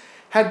just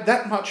had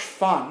that much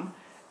fun,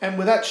 and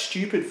we're that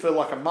stupid for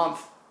like a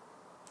month.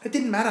 It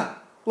didn't matter.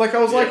 Like, I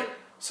was like,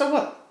 so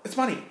what? It's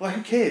money. Like,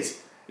 who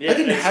cares? Yeah, I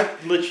didn't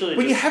have... Literally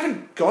when you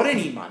haven't got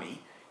any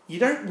money, you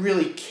don't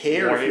really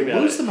care if you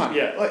lose the money.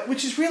 Yeah. Like,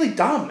 which is really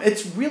dumb.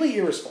 It's really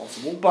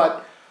irresponsible,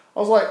 but I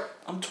was like,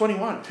 I'm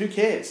 21. Who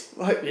cares?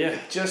 Like, it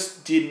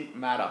just didn't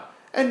matter.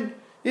 And,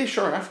 yeah,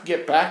 sure enough,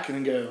 get back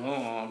and go,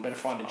 oh, I better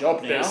find a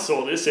job now. Better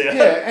sort this out.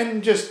 Yeah,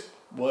 and just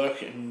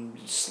work and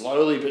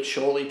slowly but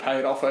surely pay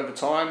it off over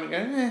time and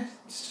go,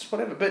 it's just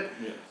whatever. But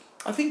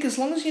I think as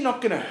long as you're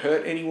not going to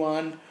hurt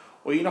anyone,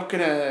 or you're not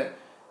going to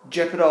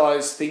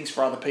jeopardize things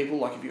for other people,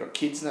 like if you've got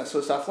kids and that sort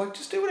of stuff, like,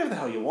 just do whatever the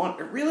hell you want.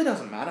 It really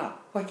doesn't matter.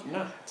 Like,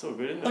 no, it's all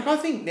good, isn't it? Like, I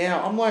think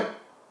now, I'm like,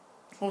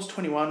 I was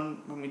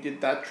 21 when we did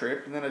that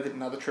trip, and then I did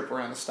another trip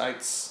around the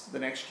States the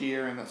next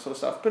year and that sort of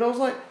stuff. But I was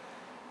like,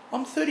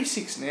 I'm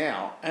 36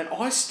 now, and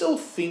I still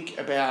think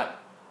about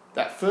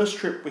that first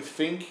trip with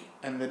Fink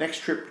and the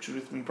next trip, which was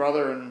with my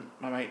brother and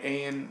my mate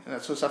Ian and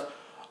that sort of stuff.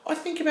 I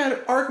think about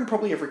it, I reckon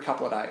probably every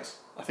couple of days,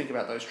 I think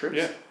about those trips.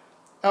 Yeah.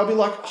 I'll be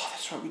like, oh,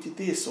 that's right, we did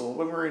this. Or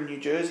when we were in New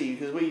Jersey,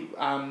 because we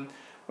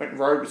went and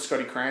rode with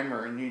Scotty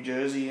Cranmer in New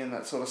Jersey and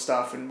that sort of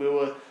stuff. And we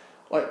were,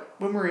 like,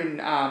 when we were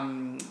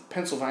in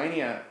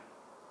Pennsylvania,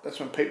 that's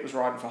when Pete was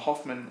riding for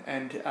Hoffman,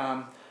 and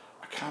I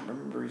can't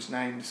remember his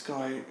name. This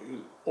guy,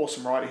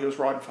 awesome rider, he was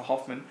riding for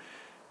Hoffman.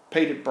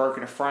 Pete had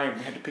broken a frame.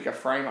 We had to pick a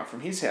frame up from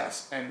his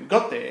house and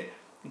got there.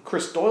 And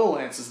Chris Doyle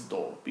answers the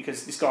door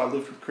because this guy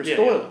lived with Chris Doyle.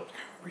 I can't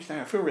remember his name.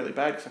 I feel really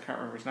bad because I can't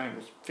remember his name. It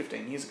was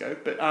 15 years ago.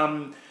 But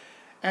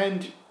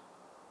and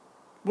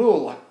we were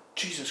like,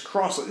 Jesus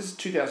Christ! Like, this is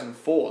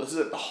 2004. This is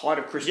at the height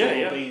of Chris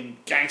Doyle being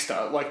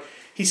gangster. Like,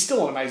 he's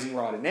still an amazing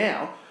rider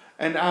now.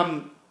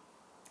 And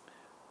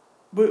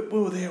we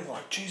were there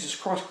like, Jesus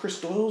Christ! Chris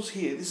Doyle's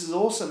here. This is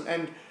awesome.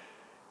 And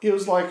he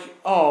was like,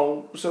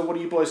 oh, so what are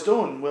you boys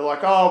doing? We're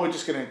like, oh, we're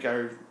just going to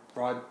go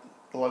ride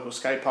the local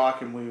skate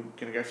park and we're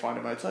going to go find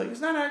a motel. He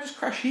goes, no, just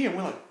crash here. And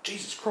we're like,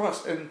 Jesus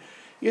Christ. And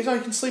he goes, oh,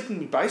 you can sleep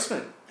in your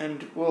basement.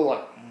 And we're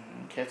like,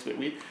 okay, it's a bit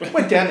weird.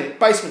 Went down there,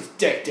 basement's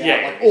decked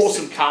out, like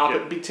awesome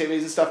carpet, big TVs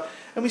and stuff.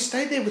 And we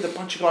stayed there with a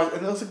bunch of guys.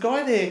 And there was a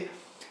guy there,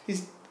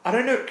 I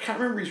don't know, can't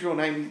remember his real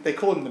name. They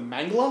call him the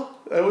Mangler.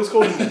 They always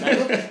call him the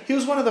Mangler. He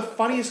was one of the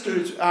funniest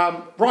dudes.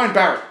 Ryan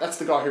Barrett, that's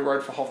the guy who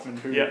rode for Hoffman,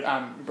 who your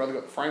brother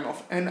got the frame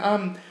off.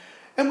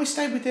 And we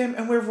stayed with them,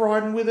 and we're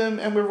riding with them,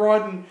 and we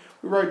rode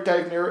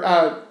Ryan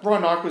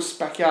Nyquist's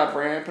backyard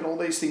ramp and all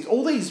these things.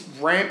 All these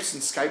ramps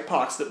and skate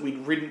parks that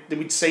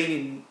we'd seen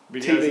in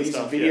videos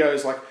TVs and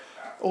videos, like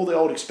all the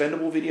old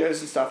Expendable videos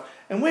and stuff.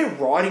 And we're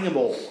riding them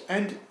all.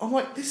 And I'm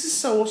like, this is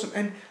so awesome.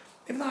 And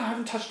even though I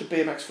haven't touched a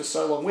BMX for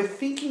so long, we're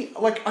thinking,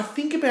 like, I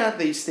think about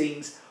these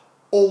things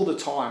all the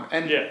time.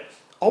 And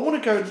I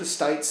want to go to the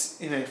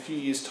States in a few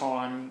years'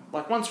 time,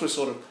 like, once we're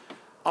sort of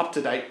up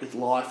to date with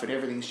life and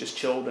everything's just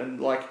chilled, and,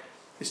 like,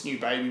 this new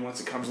baby,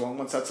 once it comes along,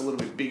 once that's a little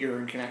bit bigger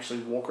and can actually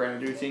walk around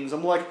and do things,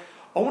 I'm like,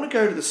 I want to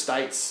go to the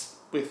States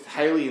with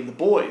Haley and the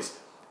boys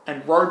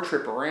and road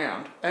trip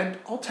around, and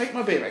I'll take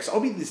my BMX.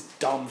 I'll be this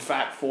dumb,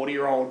 fat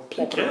 40-year-old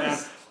plopping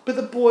around. But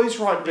the boys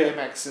ride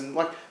BMX and,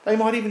 like, they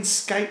might even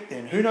skate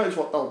then. Who knows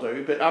what they'll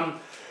do. But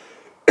I'm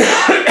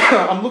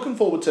looking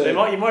forward to... You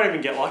might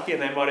even get lucky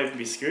and they might even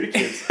be scooter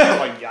kids.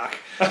 Like, yuck.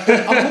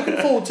 I'm looking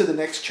forward to the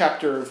next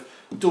chapter of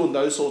doing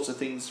those sorts of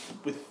things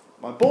with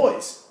my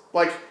boys.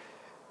 Like,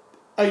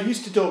 I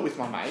used to do it with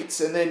my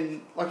mates, and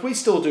then, like, we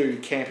still do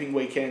camping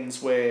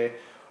weekends where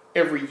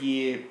every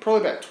year,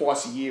 probably about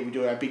twice a year, we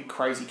do our big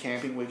crazy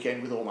camping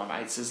weekend with all my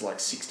mates. There's like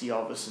 60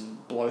 of us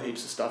and blow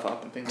heaps of stuff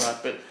up and things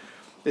like that. But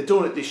they're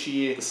doing it this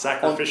year. The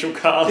sacrificial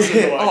cars.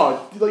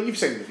 Like you've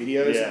seen the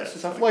videos and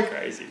stuff. Like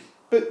crazy.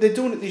 But they're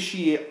doing it this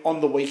year on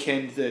the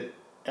weekend that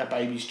our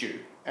baby's due.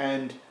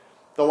 And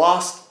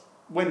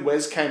when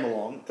Wes came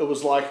along, it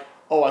was like,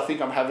 oh, I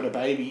think I'm having a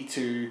baby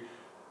to...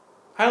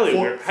 Haley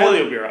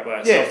will be right by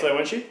herself though,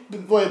 won't she?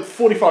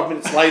 45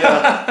 minutes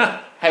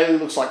later, Haley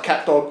looks like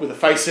Cat Dog with a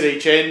face at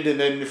each end, and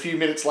then a few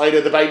minutes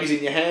later, the baby's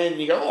in your hand,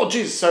 and you go, oh,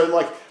 jeez. So,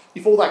 like,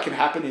 if all that can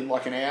happen in,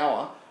 like, an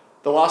hour...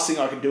 The last thing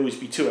I can do is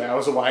be 2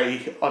 hours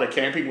away on a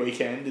camping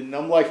weekend. And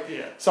I'm like,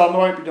 so I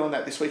won't be doing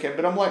that this weekend.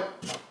 But I'm like,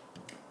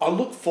 I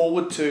look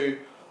forward to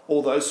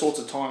all those sorts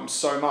of times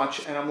so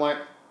much. And I'm like,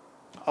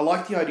 I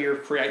like the idea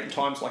of creating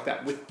times like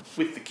that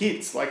with the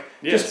kids. Like,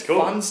 just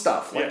fun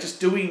stuff. Like,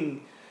 just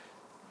doing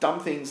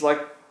dumb things. Like,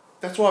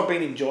 that's why I've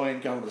been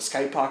enjoying going to the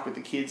skate park with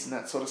the kids and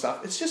that sort of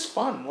stuff. It's just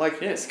fun.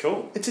 Like, it's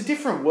cool. It's a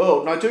different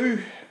world.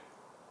 And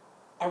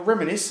I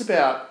reminisce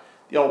about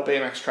the old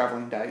BMX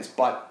travelling days,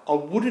 but I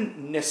wouldn't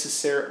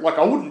necessarily... Like,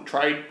 I wouldn't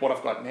trade what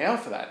I've got now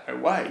for that, no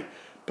way.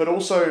 But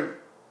also,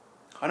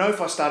 I know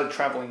if I started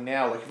travelling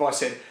now, like if I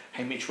said,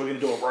 hey Mitch, we're going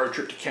to do a road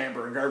trip to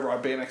Canberra and go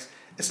ride BMX,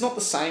 it's not the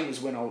same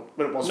as when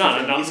it was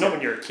 15 years ago. Not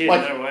when you're a kid,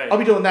 like, no way. I'll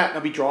be doing that and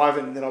I'll be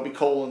driving, and then I'll be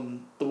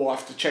calling the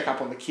wife to check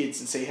up on the kids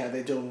and see how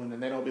they're doing,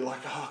 and then I'll be like,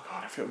 oh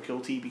God, I feel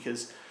guilty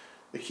because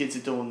the kids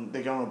they're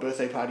going on a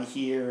birthday party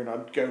here, and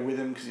I'd go with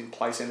them because in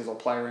play centres I'll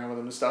play around with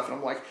them and stuff, and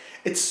I'm like,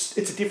 it's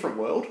a different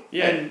world.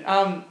 Yeah,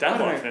 and,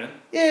 dad life, man.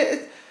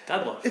 Yeah,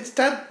 dad life. It's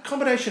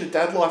combination of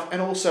dad life, and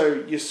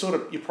also your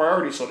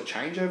priorities sort of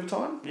change over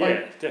time.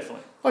 Like,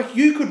 definitely. Like,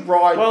 you could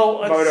ride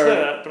moto. I'd say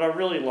that, but I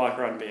really like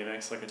riding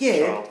BMX like a child.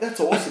 Yeah, that's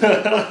awesome.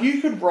 Like,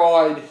 you could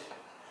ride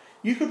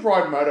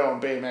moto on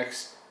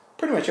BMX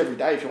pretty much every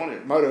day if you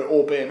wanted, moto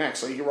or BMX.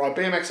 So you can ride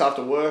BMX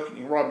after work, and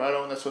you can ride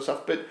moto and that sort of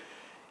stuff, but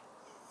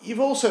you've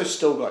also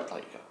still got,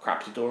 like,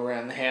 crap to do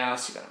around the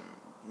house. You've got to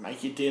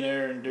make your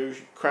dinner and do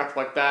crap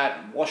like that,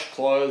 and wash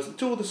clothes and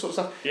do all this sort of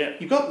stuff. Yeah.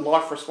 You've got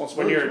life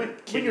responsibilities.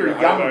 When you're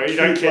a young hobo, you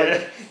don't care.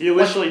 Like, you're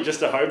literally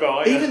just a hobo,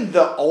 aren't you? Even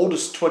the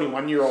oldest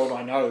 21-year-old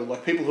I know,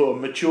 like people who are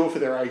mature for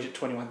their age at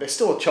 21, they're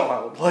still a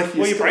child. Like,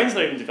 your brain's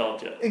not even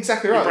developed yet.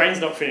 Exactly right. Your brain's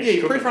not finished Yeah,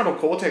 your cooking. prefrontal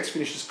cortex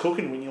finishes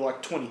cooking when you're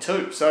like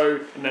 22, so...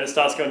 And then it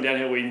starts going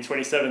downhill when you're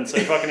 27, so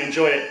fucking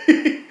enjoy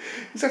it.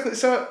 Exactly.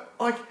 So,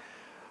 like,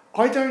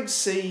 I don't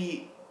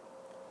see...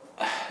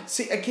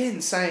 See, again,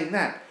 saying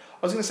that,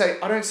 I was going to say,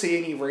 I don't see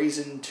any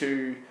reason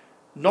to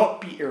not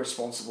be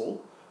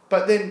irresponsible,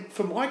 but then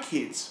for my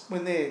kids,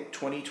 when they're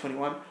 20,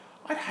 21,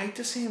 I'd hate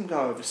to see them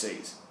go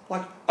overseas.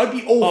 Like, I'd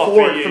be all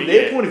for it from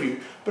their point of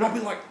view, but I'd be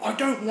like, I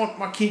don't want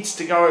my kids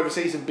to go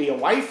overseas and be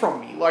away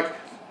from me. Like,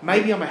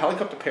 maybe I'm a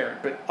helicopter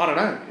parent, but I don't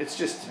know. It's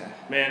just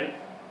Man,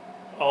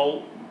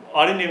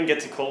 I didn't even get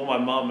to call my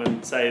mum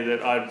and say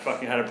that I'd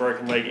fucking had a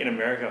broken leg in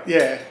America.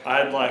 yeah. I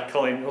had like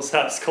Colleen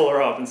Millsaps call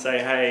her up and say,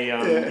 hey,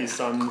 your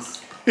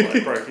son's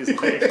like broke his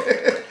leg.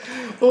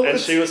 Well, And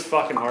she was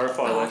fucking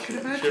horrified. Oh, I Like, can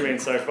she'd imagine. been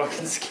so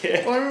fucking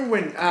scared. I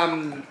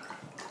remember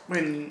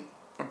when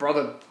my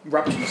brother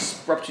ruptured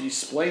his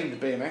spleen in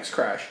the BMX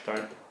crash.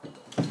 Don't.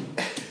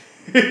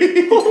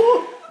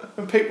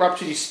 When Pete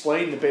ruptured his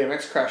spleen in the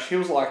BMX crash, he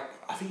was like,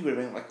 I think he would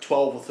have been like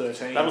 12 or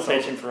 13. That'll So I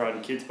was teach him for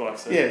riding kids'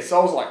 bikes. So. Yeah, so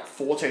I was like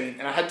 14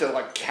 and I had to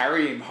like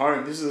carry him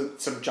home. This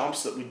is some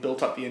jumps that we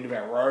built up the end of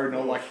our road and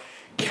I like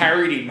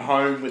carried him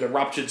home with a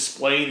ruptured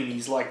spleen and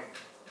he's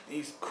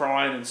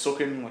crying and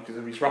sucking like because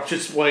of his ruptured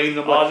spleen.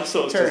 I'm like, I just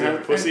thought it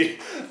was because he was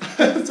a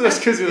pussy. It's just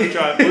because he was a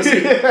giant pussy.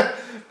 Yeah.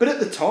 But at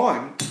the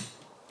time,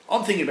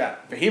 I'm thinking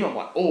about, for him, I'm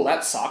like, oh,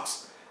 that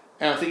sucks.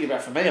 And I'm thinking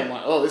about for me, I'm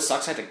like, oh, this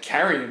sucks. I had to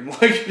carry him.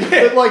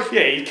 But like,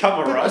 Yeah, he'd come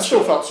around. I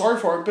still felt sorry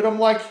for him, but I'm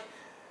like,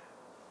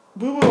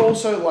 we were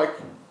also like,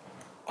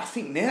 I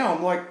think now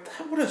I'm like,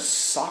 that would have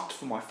sucked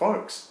for my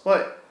folks.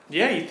 Like,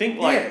 Yeah, you think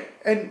like...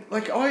 yeah, and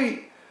like I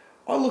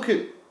look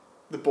at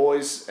the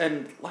boys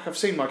and like I've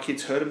seen my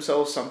kids hurt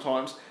themselves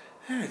sometimes,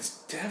 and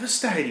it's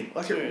devastating.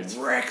 Like Dude, it it's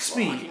wrecks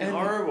me. fucking And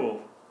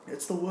horrible.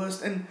 it's the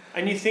worst. And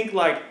you think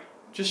like,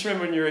 just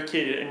remember when you're a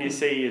kid and you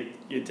see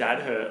your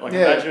dad hurt. Like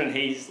Yeah. imagine when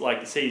he's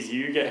like sees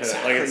you get hurt.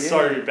 Exactly, Like it's yeah.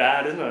 so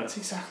bad, isn't it? that's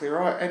exactly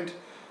right. And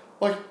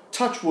like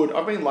touch wood,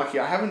 I've been lucky.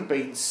 I haven't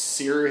been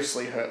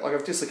seriously hurt. Like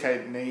I've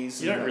dislocated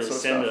knees. You and don't that really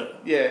sort of send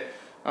stuff. Yeah,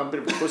 I'm a bit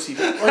of a pussy.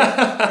 But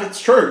like,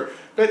 it's true.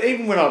 But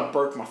even when I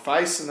broke my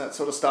face and that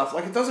sort of stuff,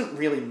 like it doesn't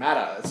really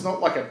matter. It's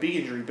not like a big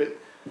injury, but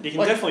You can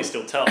like, definitely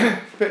still tell.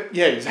 But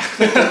yeah,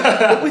 exactly.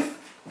 But with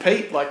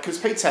Pete, like, because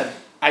Pete's had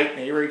 8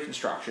 knee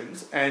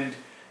reconstructions and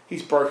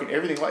he's broken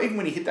everything. Like even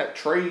when he hit that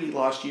tree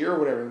last year or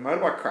whatever, the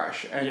motorbike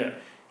crash, and Yeah.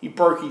 he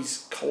broke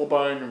his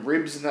collarbone and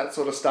ribs and that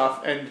sort of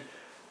stuff. And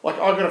like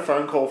I got a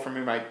phone call from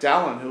my mate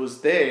Dallin who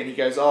was there, and he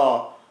goes,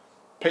 "Oh,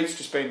 Pete's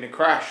just been in a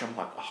crash." I'm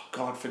like, "Oh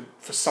God,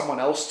 for someone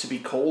else to be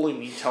calling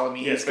me, telling me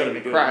Yeah, he's it's been gotta in a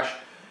be good. crash."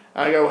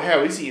 And I go, well,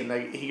 "How is he?"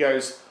 And he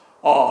goes,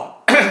 "Oh,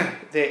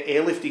 they're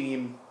airlifting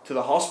him to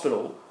the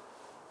hospital.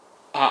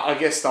 I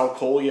guess they'll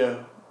call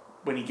you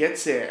when he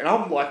gets there." And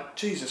I'm like,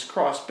 Jesus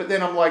Christ. But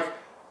then I'm like,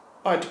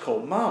 I had to call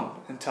Mum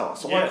and tell her.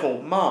 So I Yeah.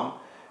 called Mum,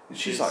 and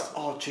she's like,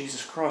 "Oh,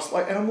 Jesus Christ."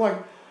 Like, and I'm like,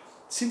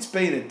 since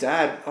being a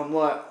dad, I'm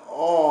like,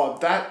 oh,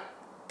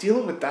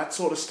 dealing with that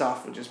sort of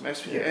stuff would just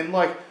mess with you. Yeah. And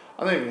like,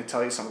 I'm not even going to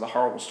tell you some of the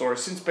horrible stories.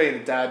 Since being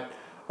a dad,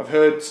 I've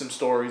heard some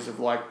stories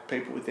of like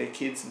people with their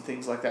kids and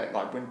things like that,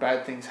 like when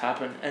bad things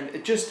happen, and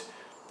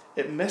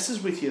it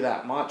messes with you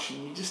that much,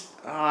 and you just,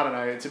 I don't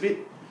know, it's a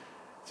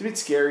bit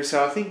scary.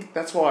 So I think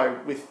that's why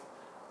with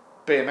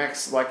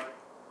BMX, like,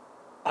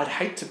 I'd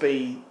hate to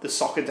be the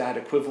soccer dad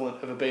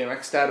equivalent of a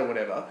BMX dad or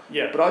whatever.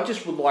 Yeah. But I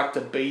just would like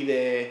to be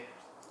there,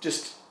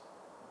 just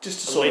to At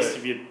sort least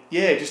of, if you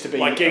just to be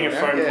like getting a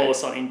around, phone call or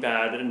something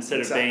bad instead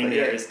Exactly, of being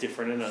there yeah. is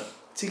different, isn't it?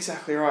 It's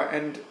exactly right.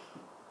 And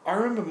I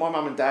remember my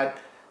mum and dad,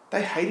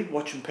 they hated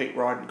watching Pete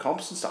ride in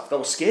comps and stuff. They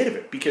were scared of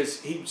it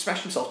because he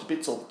smashed himself to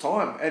bits all the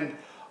time. And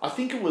I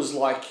think it was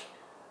like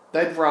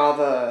they'd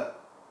rather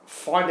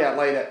find out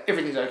later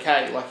everything's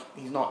okay, like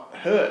he's not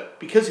hurt,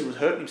 because he was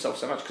hurting himself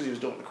so much because he was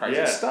doing the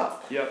craziest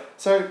stuff. Yep.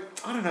 So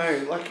I don't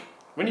know, like,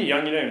 When you're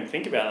young, you don't even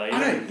think about it. You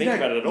don't think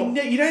about it at all.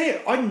 You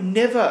don't. I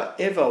never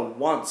ever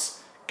once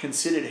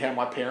considered how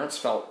my parents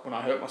felt when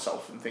I hurt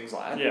myself and things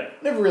like that. Yeah.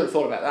 Never really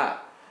thought about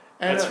that.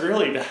 And That's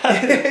really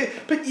bad.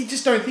 but you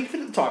just don't think of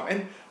it at the time.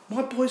 And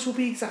my boys will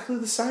be exactly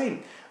the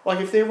same. Like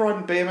if they're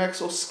riding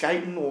BMX or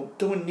skating or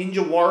doing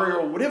Ninja Warrior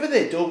or whatever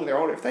they're doing when they're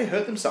older, if they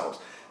hurt themselves,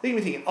 they're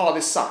going to be thinking, oh,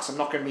 this sucks. I'm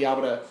not going to be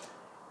able to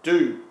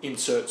do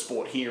insert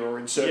sport here or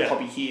insert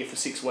hobby here for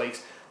 6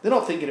 weeks. They're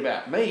not thinking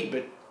about me,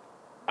 but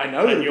I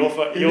know And it'll you're be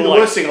like- the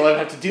worst thing I'll ever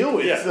have to deal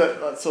with, Yeah.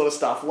 that sort of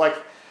stuff. Like,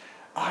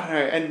 I don't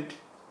know, and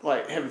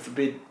like, heaven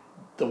forbid,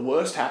 the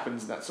worst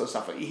happens and that sort of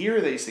stuff. Like, you hear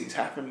of these things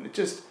happen, it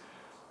just,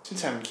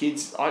 since having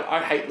kids,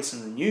 I hate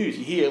listening to the news.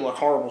 You hear like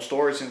horrible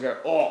stories and go,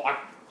 oh,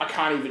 I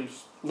can't even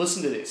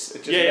listen to this.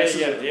 It just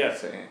messes with me. yeah.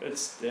 So,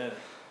 It's yeah.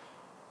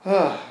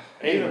 Anyway.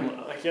 Even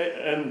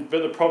like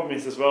but the problem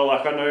is as well.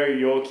 Like I know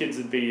your kids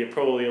would be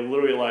probably a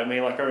little bit like me.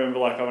 Like I remember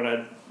like when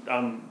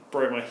I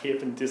broke my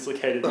hip and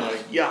dislocated my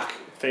Yuck.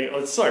 feet.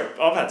 It's so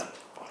I've had some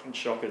fucking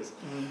shockers.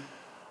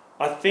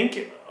 I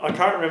think I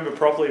can't remember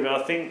properly, but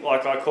I think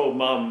like I called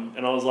Mum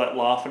and I was like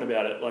laughing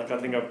about it. Like I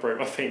think I broke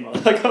my femur.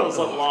 Like I was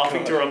like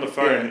laughing to her on the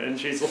phone, and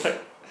she's like,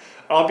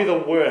 "I'll be the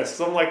worst."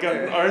 So I'm like,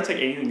 I don't take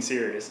anything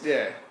serious.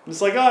 Yeah. I'm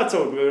just like, oh, it's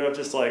all good. I'm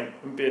just like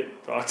a bit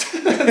fucked.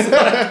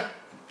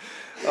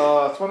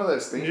 It's one of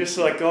those things. You're just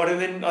like, God. And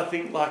then I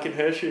think like in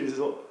her shoes,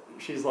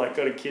 she's like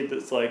got a kid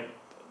that's like,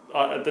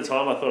 at the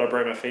time I thought I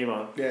broke my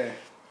femur. Yeah.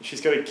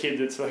 She's got a kid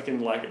that's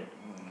fucking like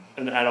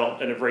an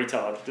adult and a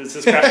retard. That's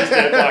just crashed his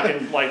dirt bike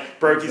and like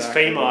broke his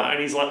femur, and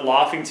he's like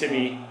laughing to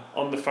me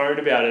on the phone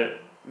about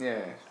it.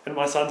 Yeah. And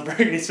my son's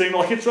broken his femur.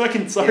 Like it's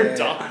fucking so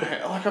dumb.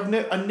 Like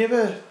I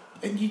never,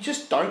 and you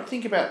just don't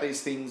think about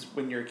these things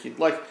when you're a kid.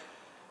 Like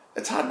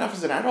it's hard enough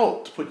as an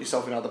adult to put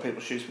yourself in other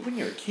people's shoes, but when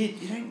you're a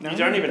kid, you don't know. You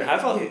don't even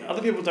have yeah.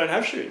 other people don't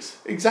have shoes.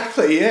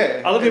 Exactly,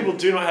 yeah. Other people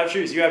do not have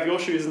shoes. You have your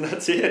shoes and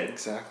that's it.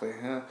 Exactly.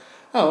 Yeah.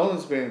 Oh, well,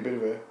 it's been a bit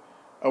of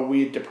a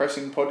weird,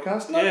 depressing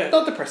podcast.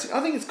 Not depressing.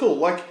 I think it's cool.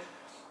 Like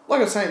I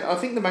was saying, I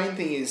think the main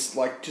thing is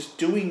like just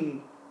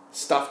doing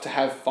stuff to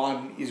have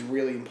fun is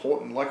really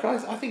important. Like I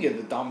think of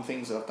the dumb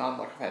things that I've done.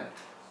 Like I've had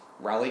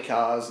rally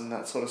cars and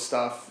that sort of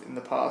stuff in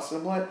the past,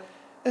 and I'm like,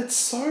 it's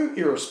so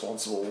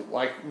irresponsible.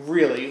 Like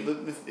really,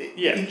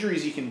 the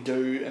injuries you can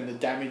do and the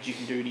damage you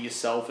can do to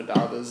yourself and to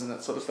others and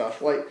that sort of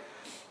stuff. Like,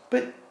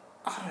 but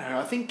I don't know.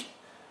 I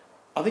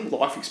think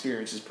life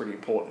experience is pretty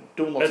important.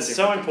 Doing lots. It's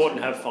so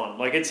important to have fun.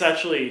 Like it's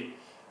actually,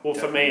 well,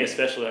 for me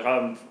especially, like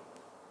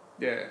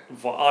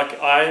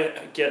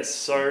I get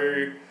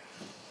so.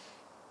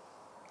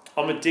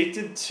 I'm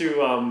addicted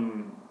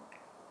to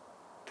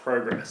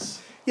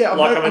progress. Yeah,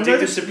 I'm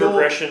addicted to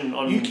progression.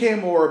 You care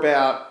more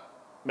about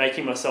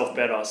making myself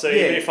better. So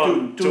even if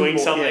I'm doing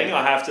something,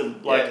 I have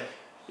to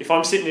if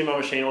I'm sitting in my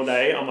machine all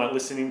day, I'm like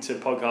listening to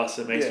podcasts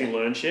that makes me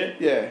learn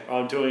shit. Yeah.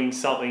 I'm doing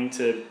something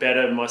to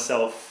better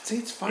myself. See,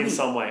 it's funny. In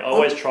some way. I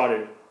always try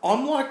to.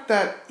 I'm like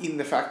that in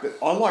the fact that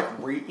I like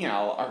read.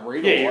 I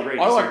read a lot.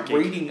 I like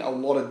reading a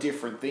lot of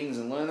different things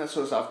and learn that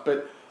sort of stuff.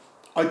 But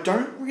I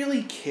don't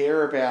really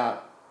care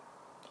about.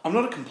 I'm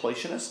not a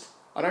completionist.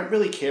 I don't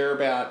really care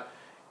about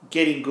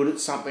getting good at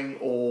something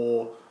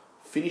or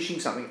finishing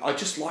something. I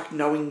just like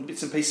knowing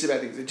bits and pieces about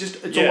things.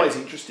 It's always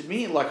interested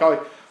me. Like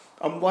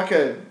I'm like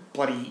a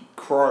bloody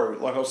crow.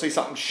 Like I'll see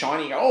something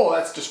shiny. Oh,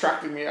 that's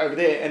distracting me over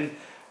there. And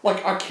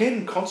like I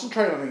can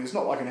concentrate on things. It's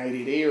not like an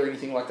ADD or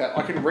anything like that.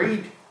 I can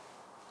read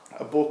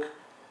a book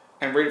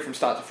and read it from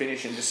start to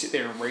finish and just sit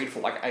there and read for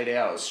like 8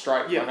 hours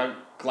straight. Yeah. Like I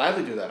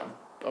gladly do that.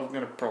 I'm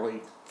going to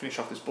probably finish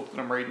off this book that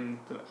I'm reading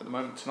at the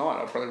moment tonight.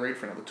 I'll probably read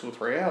for another 2 or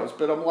 3 hours.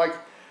 But I'm like,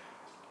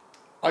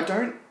 I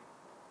don't,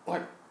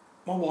 like,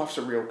 my wife's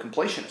a real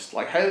completionist.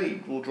 Like,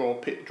 Hayley will draw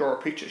a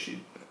picture. She's a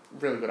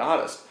really good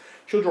artist.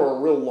 She'll draw a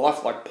real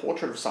life, like,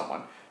 portrait of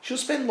someone. She'll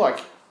spend,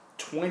 like,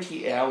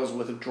 20 hours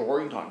worth of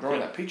drawing time drawing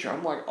that picture.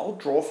 I'm like, I'll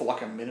draw for,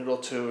 like, a minute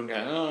or two and go,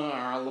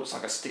 oh, it looks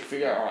like a stick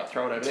figure. All right,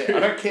 throw it over there. I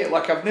don't care.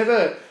 Like, I've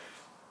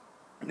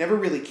never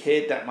really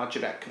cared that much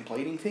about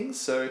completing things,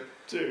 so...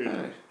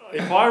 Dude...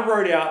 If I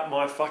wrote out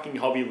my fucking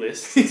hobby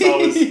list,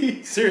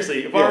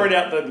 I wrote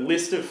out the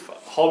list of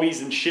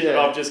hobbies and shit that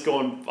I've just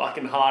gone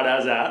fucking hard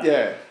as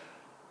at,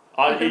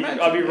 I'd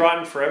be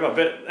writing forever.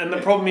 And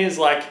the problem is,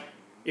 like,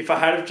 if I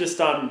had have just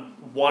done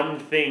one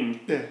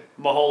thing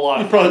my whole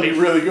life, you'd probably be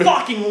really good,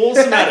 fucking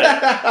awesome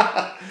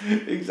at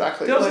it.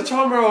 Exactly. There was a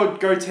time where I would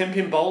go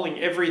 10-pin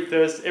bowling every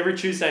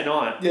Tuesday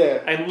night.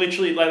 Yeah. And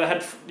literally,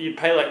 like, you'd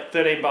pay like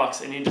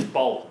 $13 and you just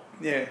bowl.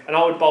 Yeah. And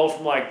I would bowl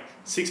from like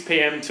 6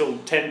 p.m. till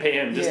 10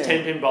 p.m. just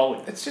 10-pin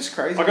bowling. It's just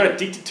crazy. I got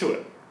addicted to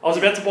it. I was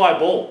about to buy a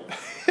ball.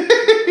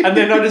 And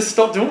then I just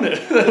stopped doing it.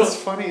 It's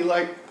funny.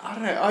 Like, I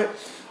don't know.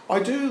 I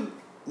do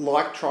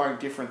like trying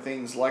different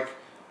things. Like,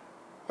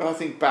 when I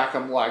think back,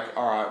 I'm like,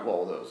 all right,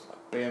 well, there was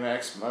like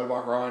BMX,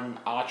 motorbike riding,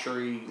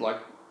 archery, like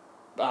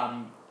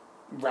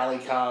rally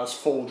cars,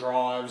 full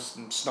drives,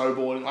 and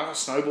snowboarding. Like, I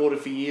snowboarded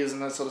for years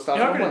and that sort of stuff.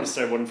 Yeah, I've been into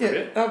snowboarding for a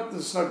bit.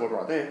 There's a snowboard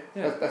right there.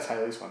 Yeah. That's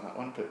Hayley's one, that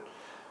one.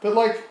 But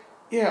like,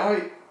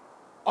 yeah,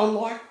 I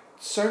like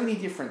so many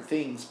different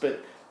things,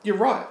 but you're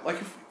right.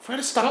 Like, if I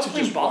had stuck to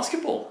just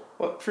basketball.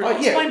 What? I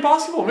was playing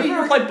basketball.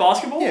 Remember I played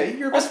basketball?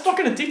 Yeah, I was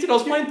fucking addicted. I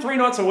was playing 3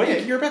 nights a week. Yeah,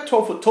 you're about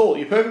 12 foot tall.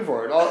 You're perfect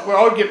for it.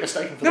 I would get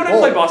mistaken for the ball. I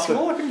don't play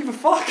basketball. I couldn't give a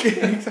fuck.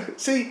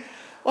 See,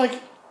 like,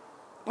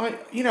 I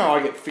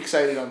get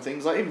fixated on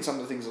things. Like, even some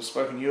of the things I've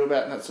spoken to you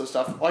about and that sort of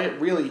stuff.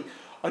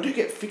 I do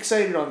get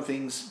fixated on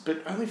things,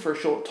 but only for a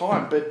short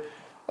time. But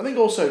I think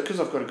also because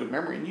I've got a good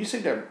memory, and you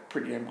seem to have a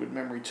pretty damn good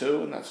memory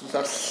too, and that sort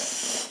of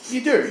stuff.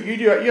 You do.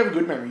 You have a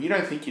good memory. You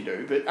don't think you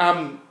do, but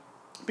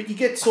you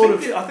get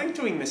I think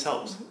doing this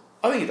helps.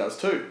 I think it does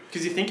too.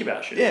 Because you think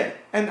about shit. Yeah,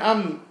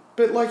 and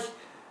but like,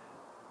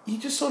 you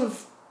just sort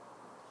of,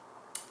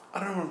 I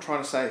don't know what I'm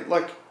trying to say.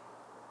 Like,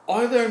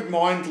 I don't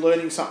mind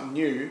learning something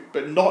new,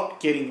 but not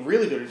getting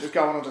really good at it, just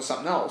going on to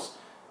something else.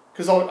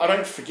 Because I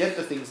don't forget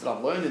the things that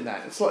I've learned in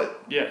that. It's like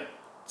we're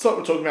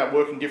talking about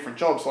working different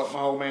jobs. Like, my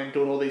old man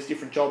doing all these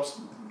different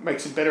jobs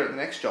makes him better at the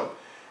next job.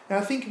 And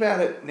I think about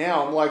it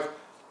now, I'm like,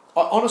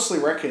 I honestly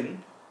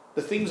reckon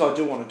the things I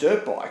do on a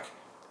dirt bike,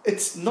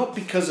 it's not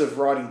because of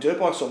riding dirt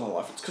bikes all my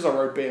life. It's because I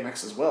rode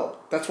BMX as well.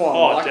 That's why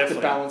I like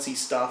the balancey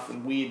stuff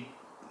and weird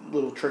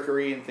little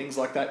trickery and things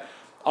like that.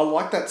 I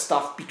like that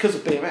stuff because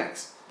of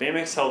BMX.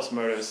 BMX helps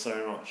moto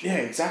so much. Yeah,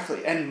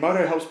 exactly. And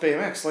moto helps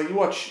BMX. Like, you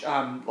watch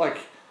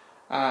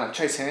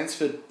Chase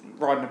Hansford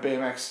riding a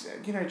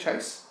BMX. You know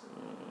Chase?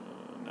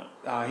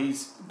 No.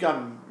 He's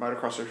gun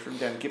motocrosser from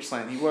down in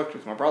Gippsland. He worked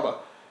with my brother.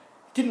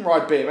 Didn't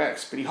ride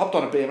BMX, but he hopped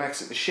on a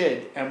BMX at the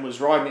shed and was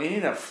riding, and he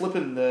ended up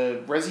flipping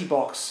the resi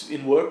box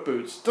in work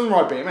boots. Doesn't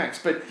ride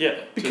BMX, but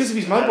because of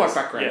his motorbike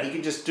background, he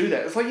can just do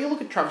that. It's like, you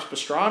look at Travis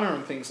Pastrana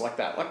and things like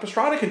that. Like,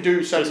 Pastrana can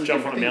do so many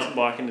different things. Just jump on a mountain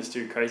bike and just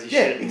do crazy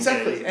shit. Yeah,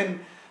 exactly. And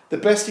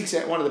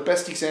one of the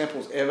best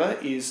examples ever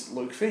is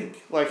Luke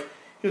Fink. Like,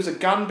 he was a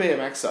gun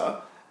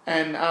BMXer,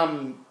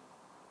 and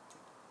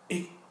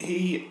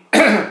he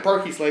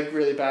broke his leg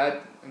really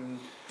bad and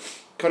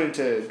got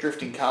into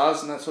drifting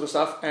cars and that sort of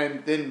stuff,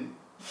 and then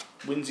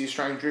wins the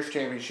Australian Drift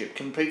Championship,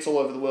 competes all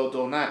over the world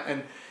doing that,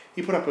 and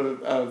he put up a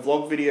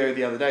vlog video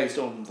the other day. He's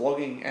doing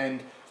vlogging,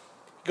 and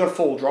he got a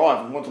four-wheel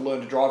drive and wanted to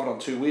learn to drive it on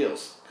two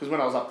wheels. Because when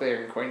I was up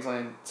there in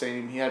Queensland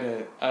seeing him, he had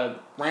a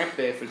ramp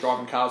there for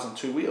driving cars on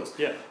two wheels.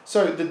 Yeah.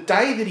 So the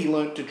day that he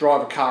learnt to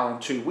drive a car on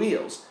two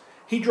wheels,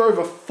 he drove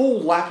a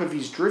full lap of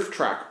his drift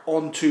track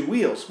on two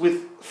wheels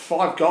with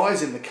 5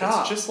 guys in the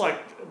car. It's just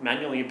like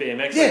manually a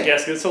BMX, Yeah. I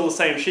guess. 'Cause it's all the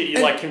same shit.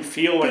 You And- can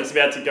feel when it's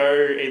about to go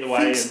either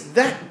way. He's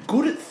that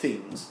good at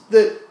things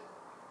that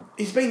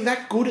he's been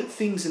that good at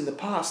things in the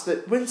past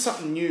that when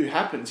something new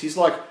happens, he's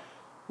like,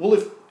 well,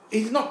 if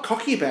he's not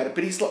cocky about it,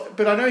 but he's like,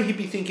 but I know he'd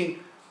be thinking,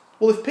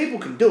 well, if people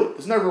can do it,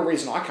 there's no real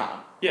reason I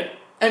can't. Yeah.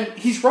 And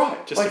he's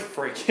right. Just a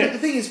freak. But the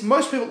thing is,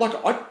 most people, like,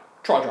 I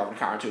try driving a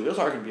car on two wheels.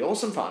 I reckon it'd be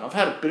awesome fun. I've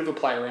had a bit of a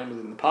play around with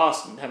it in the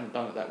past and haven't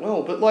done it that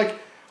well.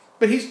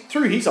 But he's,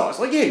 through his eyes,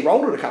 like, yeah, he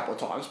rolled it a couple of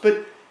times,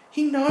 but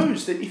he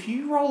knows that if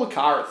you roll a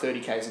car at 30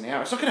 k's an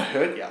hour, it's not going to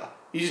hurt you.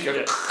 You just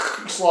go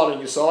slide on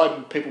your side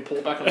and people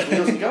pull back on the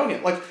wheels and go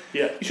again. Like,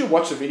 yeah. You should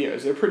watch the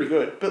videos. They're pretty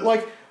good. But,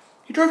 like,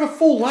 he drove a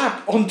full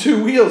lap on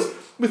two wheels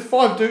with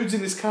 5 dudes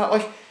in this car.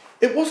 Like,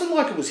 it wasn't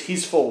like it was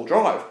his full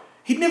drive.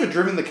 He'd never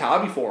driven the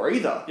car before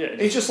either. Yeah.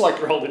 He's just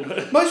like, rolled into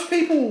it. most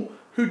people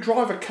who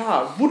drive a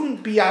car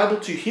wouldn't be able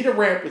to hit a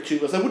ramp with two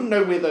wheels. They wouldn't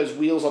know where those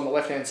wheels on the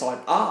left-hand side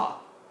are.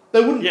 They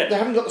wouldn't. Yeah. They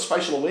haven't got the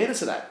spatial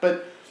awareness of that.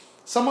 But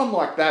someone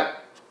like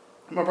that,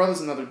 my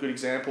brother's another good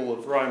example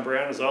of... Ryan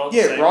Brown as well.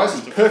 Yeah, same, Risey,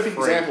 just a perfect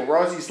freak. example.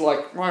 Risey's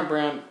like, Ryan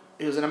Brown,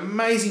 he was an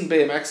amazing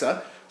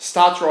BMXer,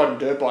 starts riding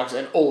dirt bikes,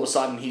 and all of a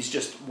sudden he's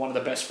just one of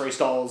the best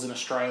freestylers in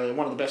Australia,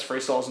 one of the best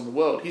freestylers in the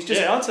world. He's just...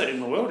 Yeah, I'd say in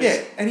the world.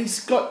 Yeah, and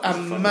he's got he's a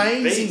fucking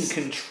amazing beast.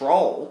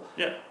 control.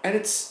 Yeah. And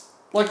it's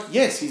like,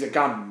 yes, he's a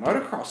gun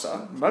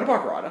motocrosser,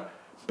 motorbike rider,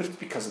 but it's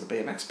because of the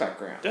BMX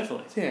background.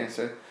 Definitely. Yeah,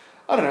 so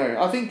I don't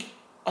know. I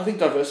think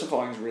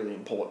diversifying is really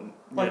important.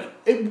 Like,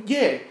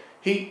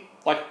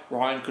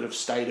 Ryan could have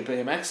stayed a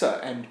BMXer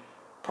and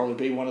probably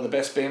be one of the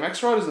best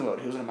BMX riders in the world.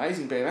 He was an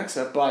amazing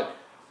BMXer, but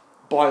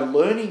by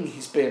learning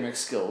his BMX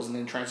skills and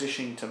then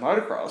transitioning to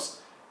motocross,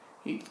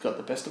 he got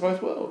the best of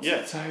both worlds.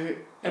 Yeah. So,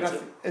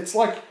 and it's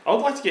like... I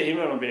would like to get him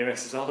on a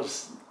BMX as well.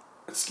 Just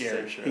It's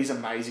scary. Sure. He's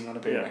amazing on a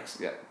BMX.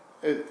 Yeah.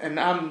 And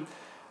I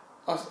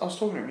was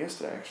talking to him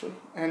yesterday actually,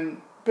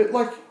 but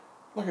like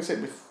I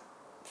said with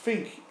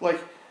Fink, like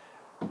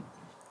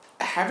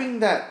having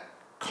that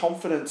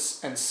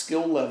confidence and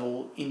skill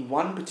level in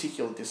one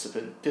particular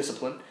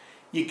discipline,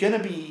 you're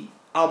gonna be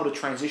able to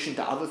transition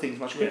to other things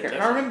much quicker. Yeah,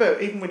 and I remember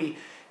even when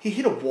he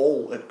hit a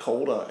wall at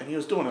Calder and he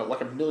was doing it like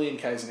 1,000,000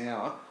 k's an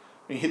hour.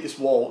 He hit this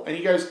wall, and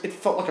he goes, it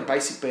felt like a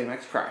basic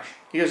BMX crash.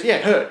 He goes, yeah,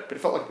 it hurt, but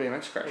it felt like a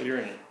BMX crash. Oh, you're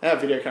in it. Our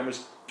video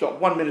camera's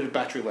got 1 minute of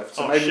battery left,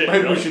 so maybe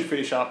really? we should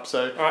finish up.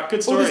 So, Alright,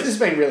 good well, stories. this has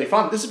been really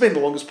fun. This has been the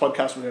longest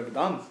podcast we've ever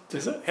done.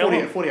 Is it? How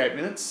long? 48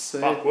 minutes.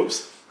 So. Fuck,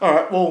 whoops.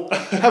 Alright, well,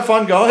 have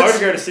fun, I guys. want to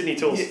go to Sydney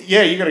Tours.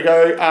 Yeah, you got to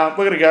go.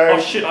 We're going to go. Oh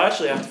shit, I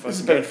actually have to fucking This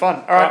has been fun.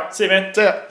 Alright, see you, man. see ya.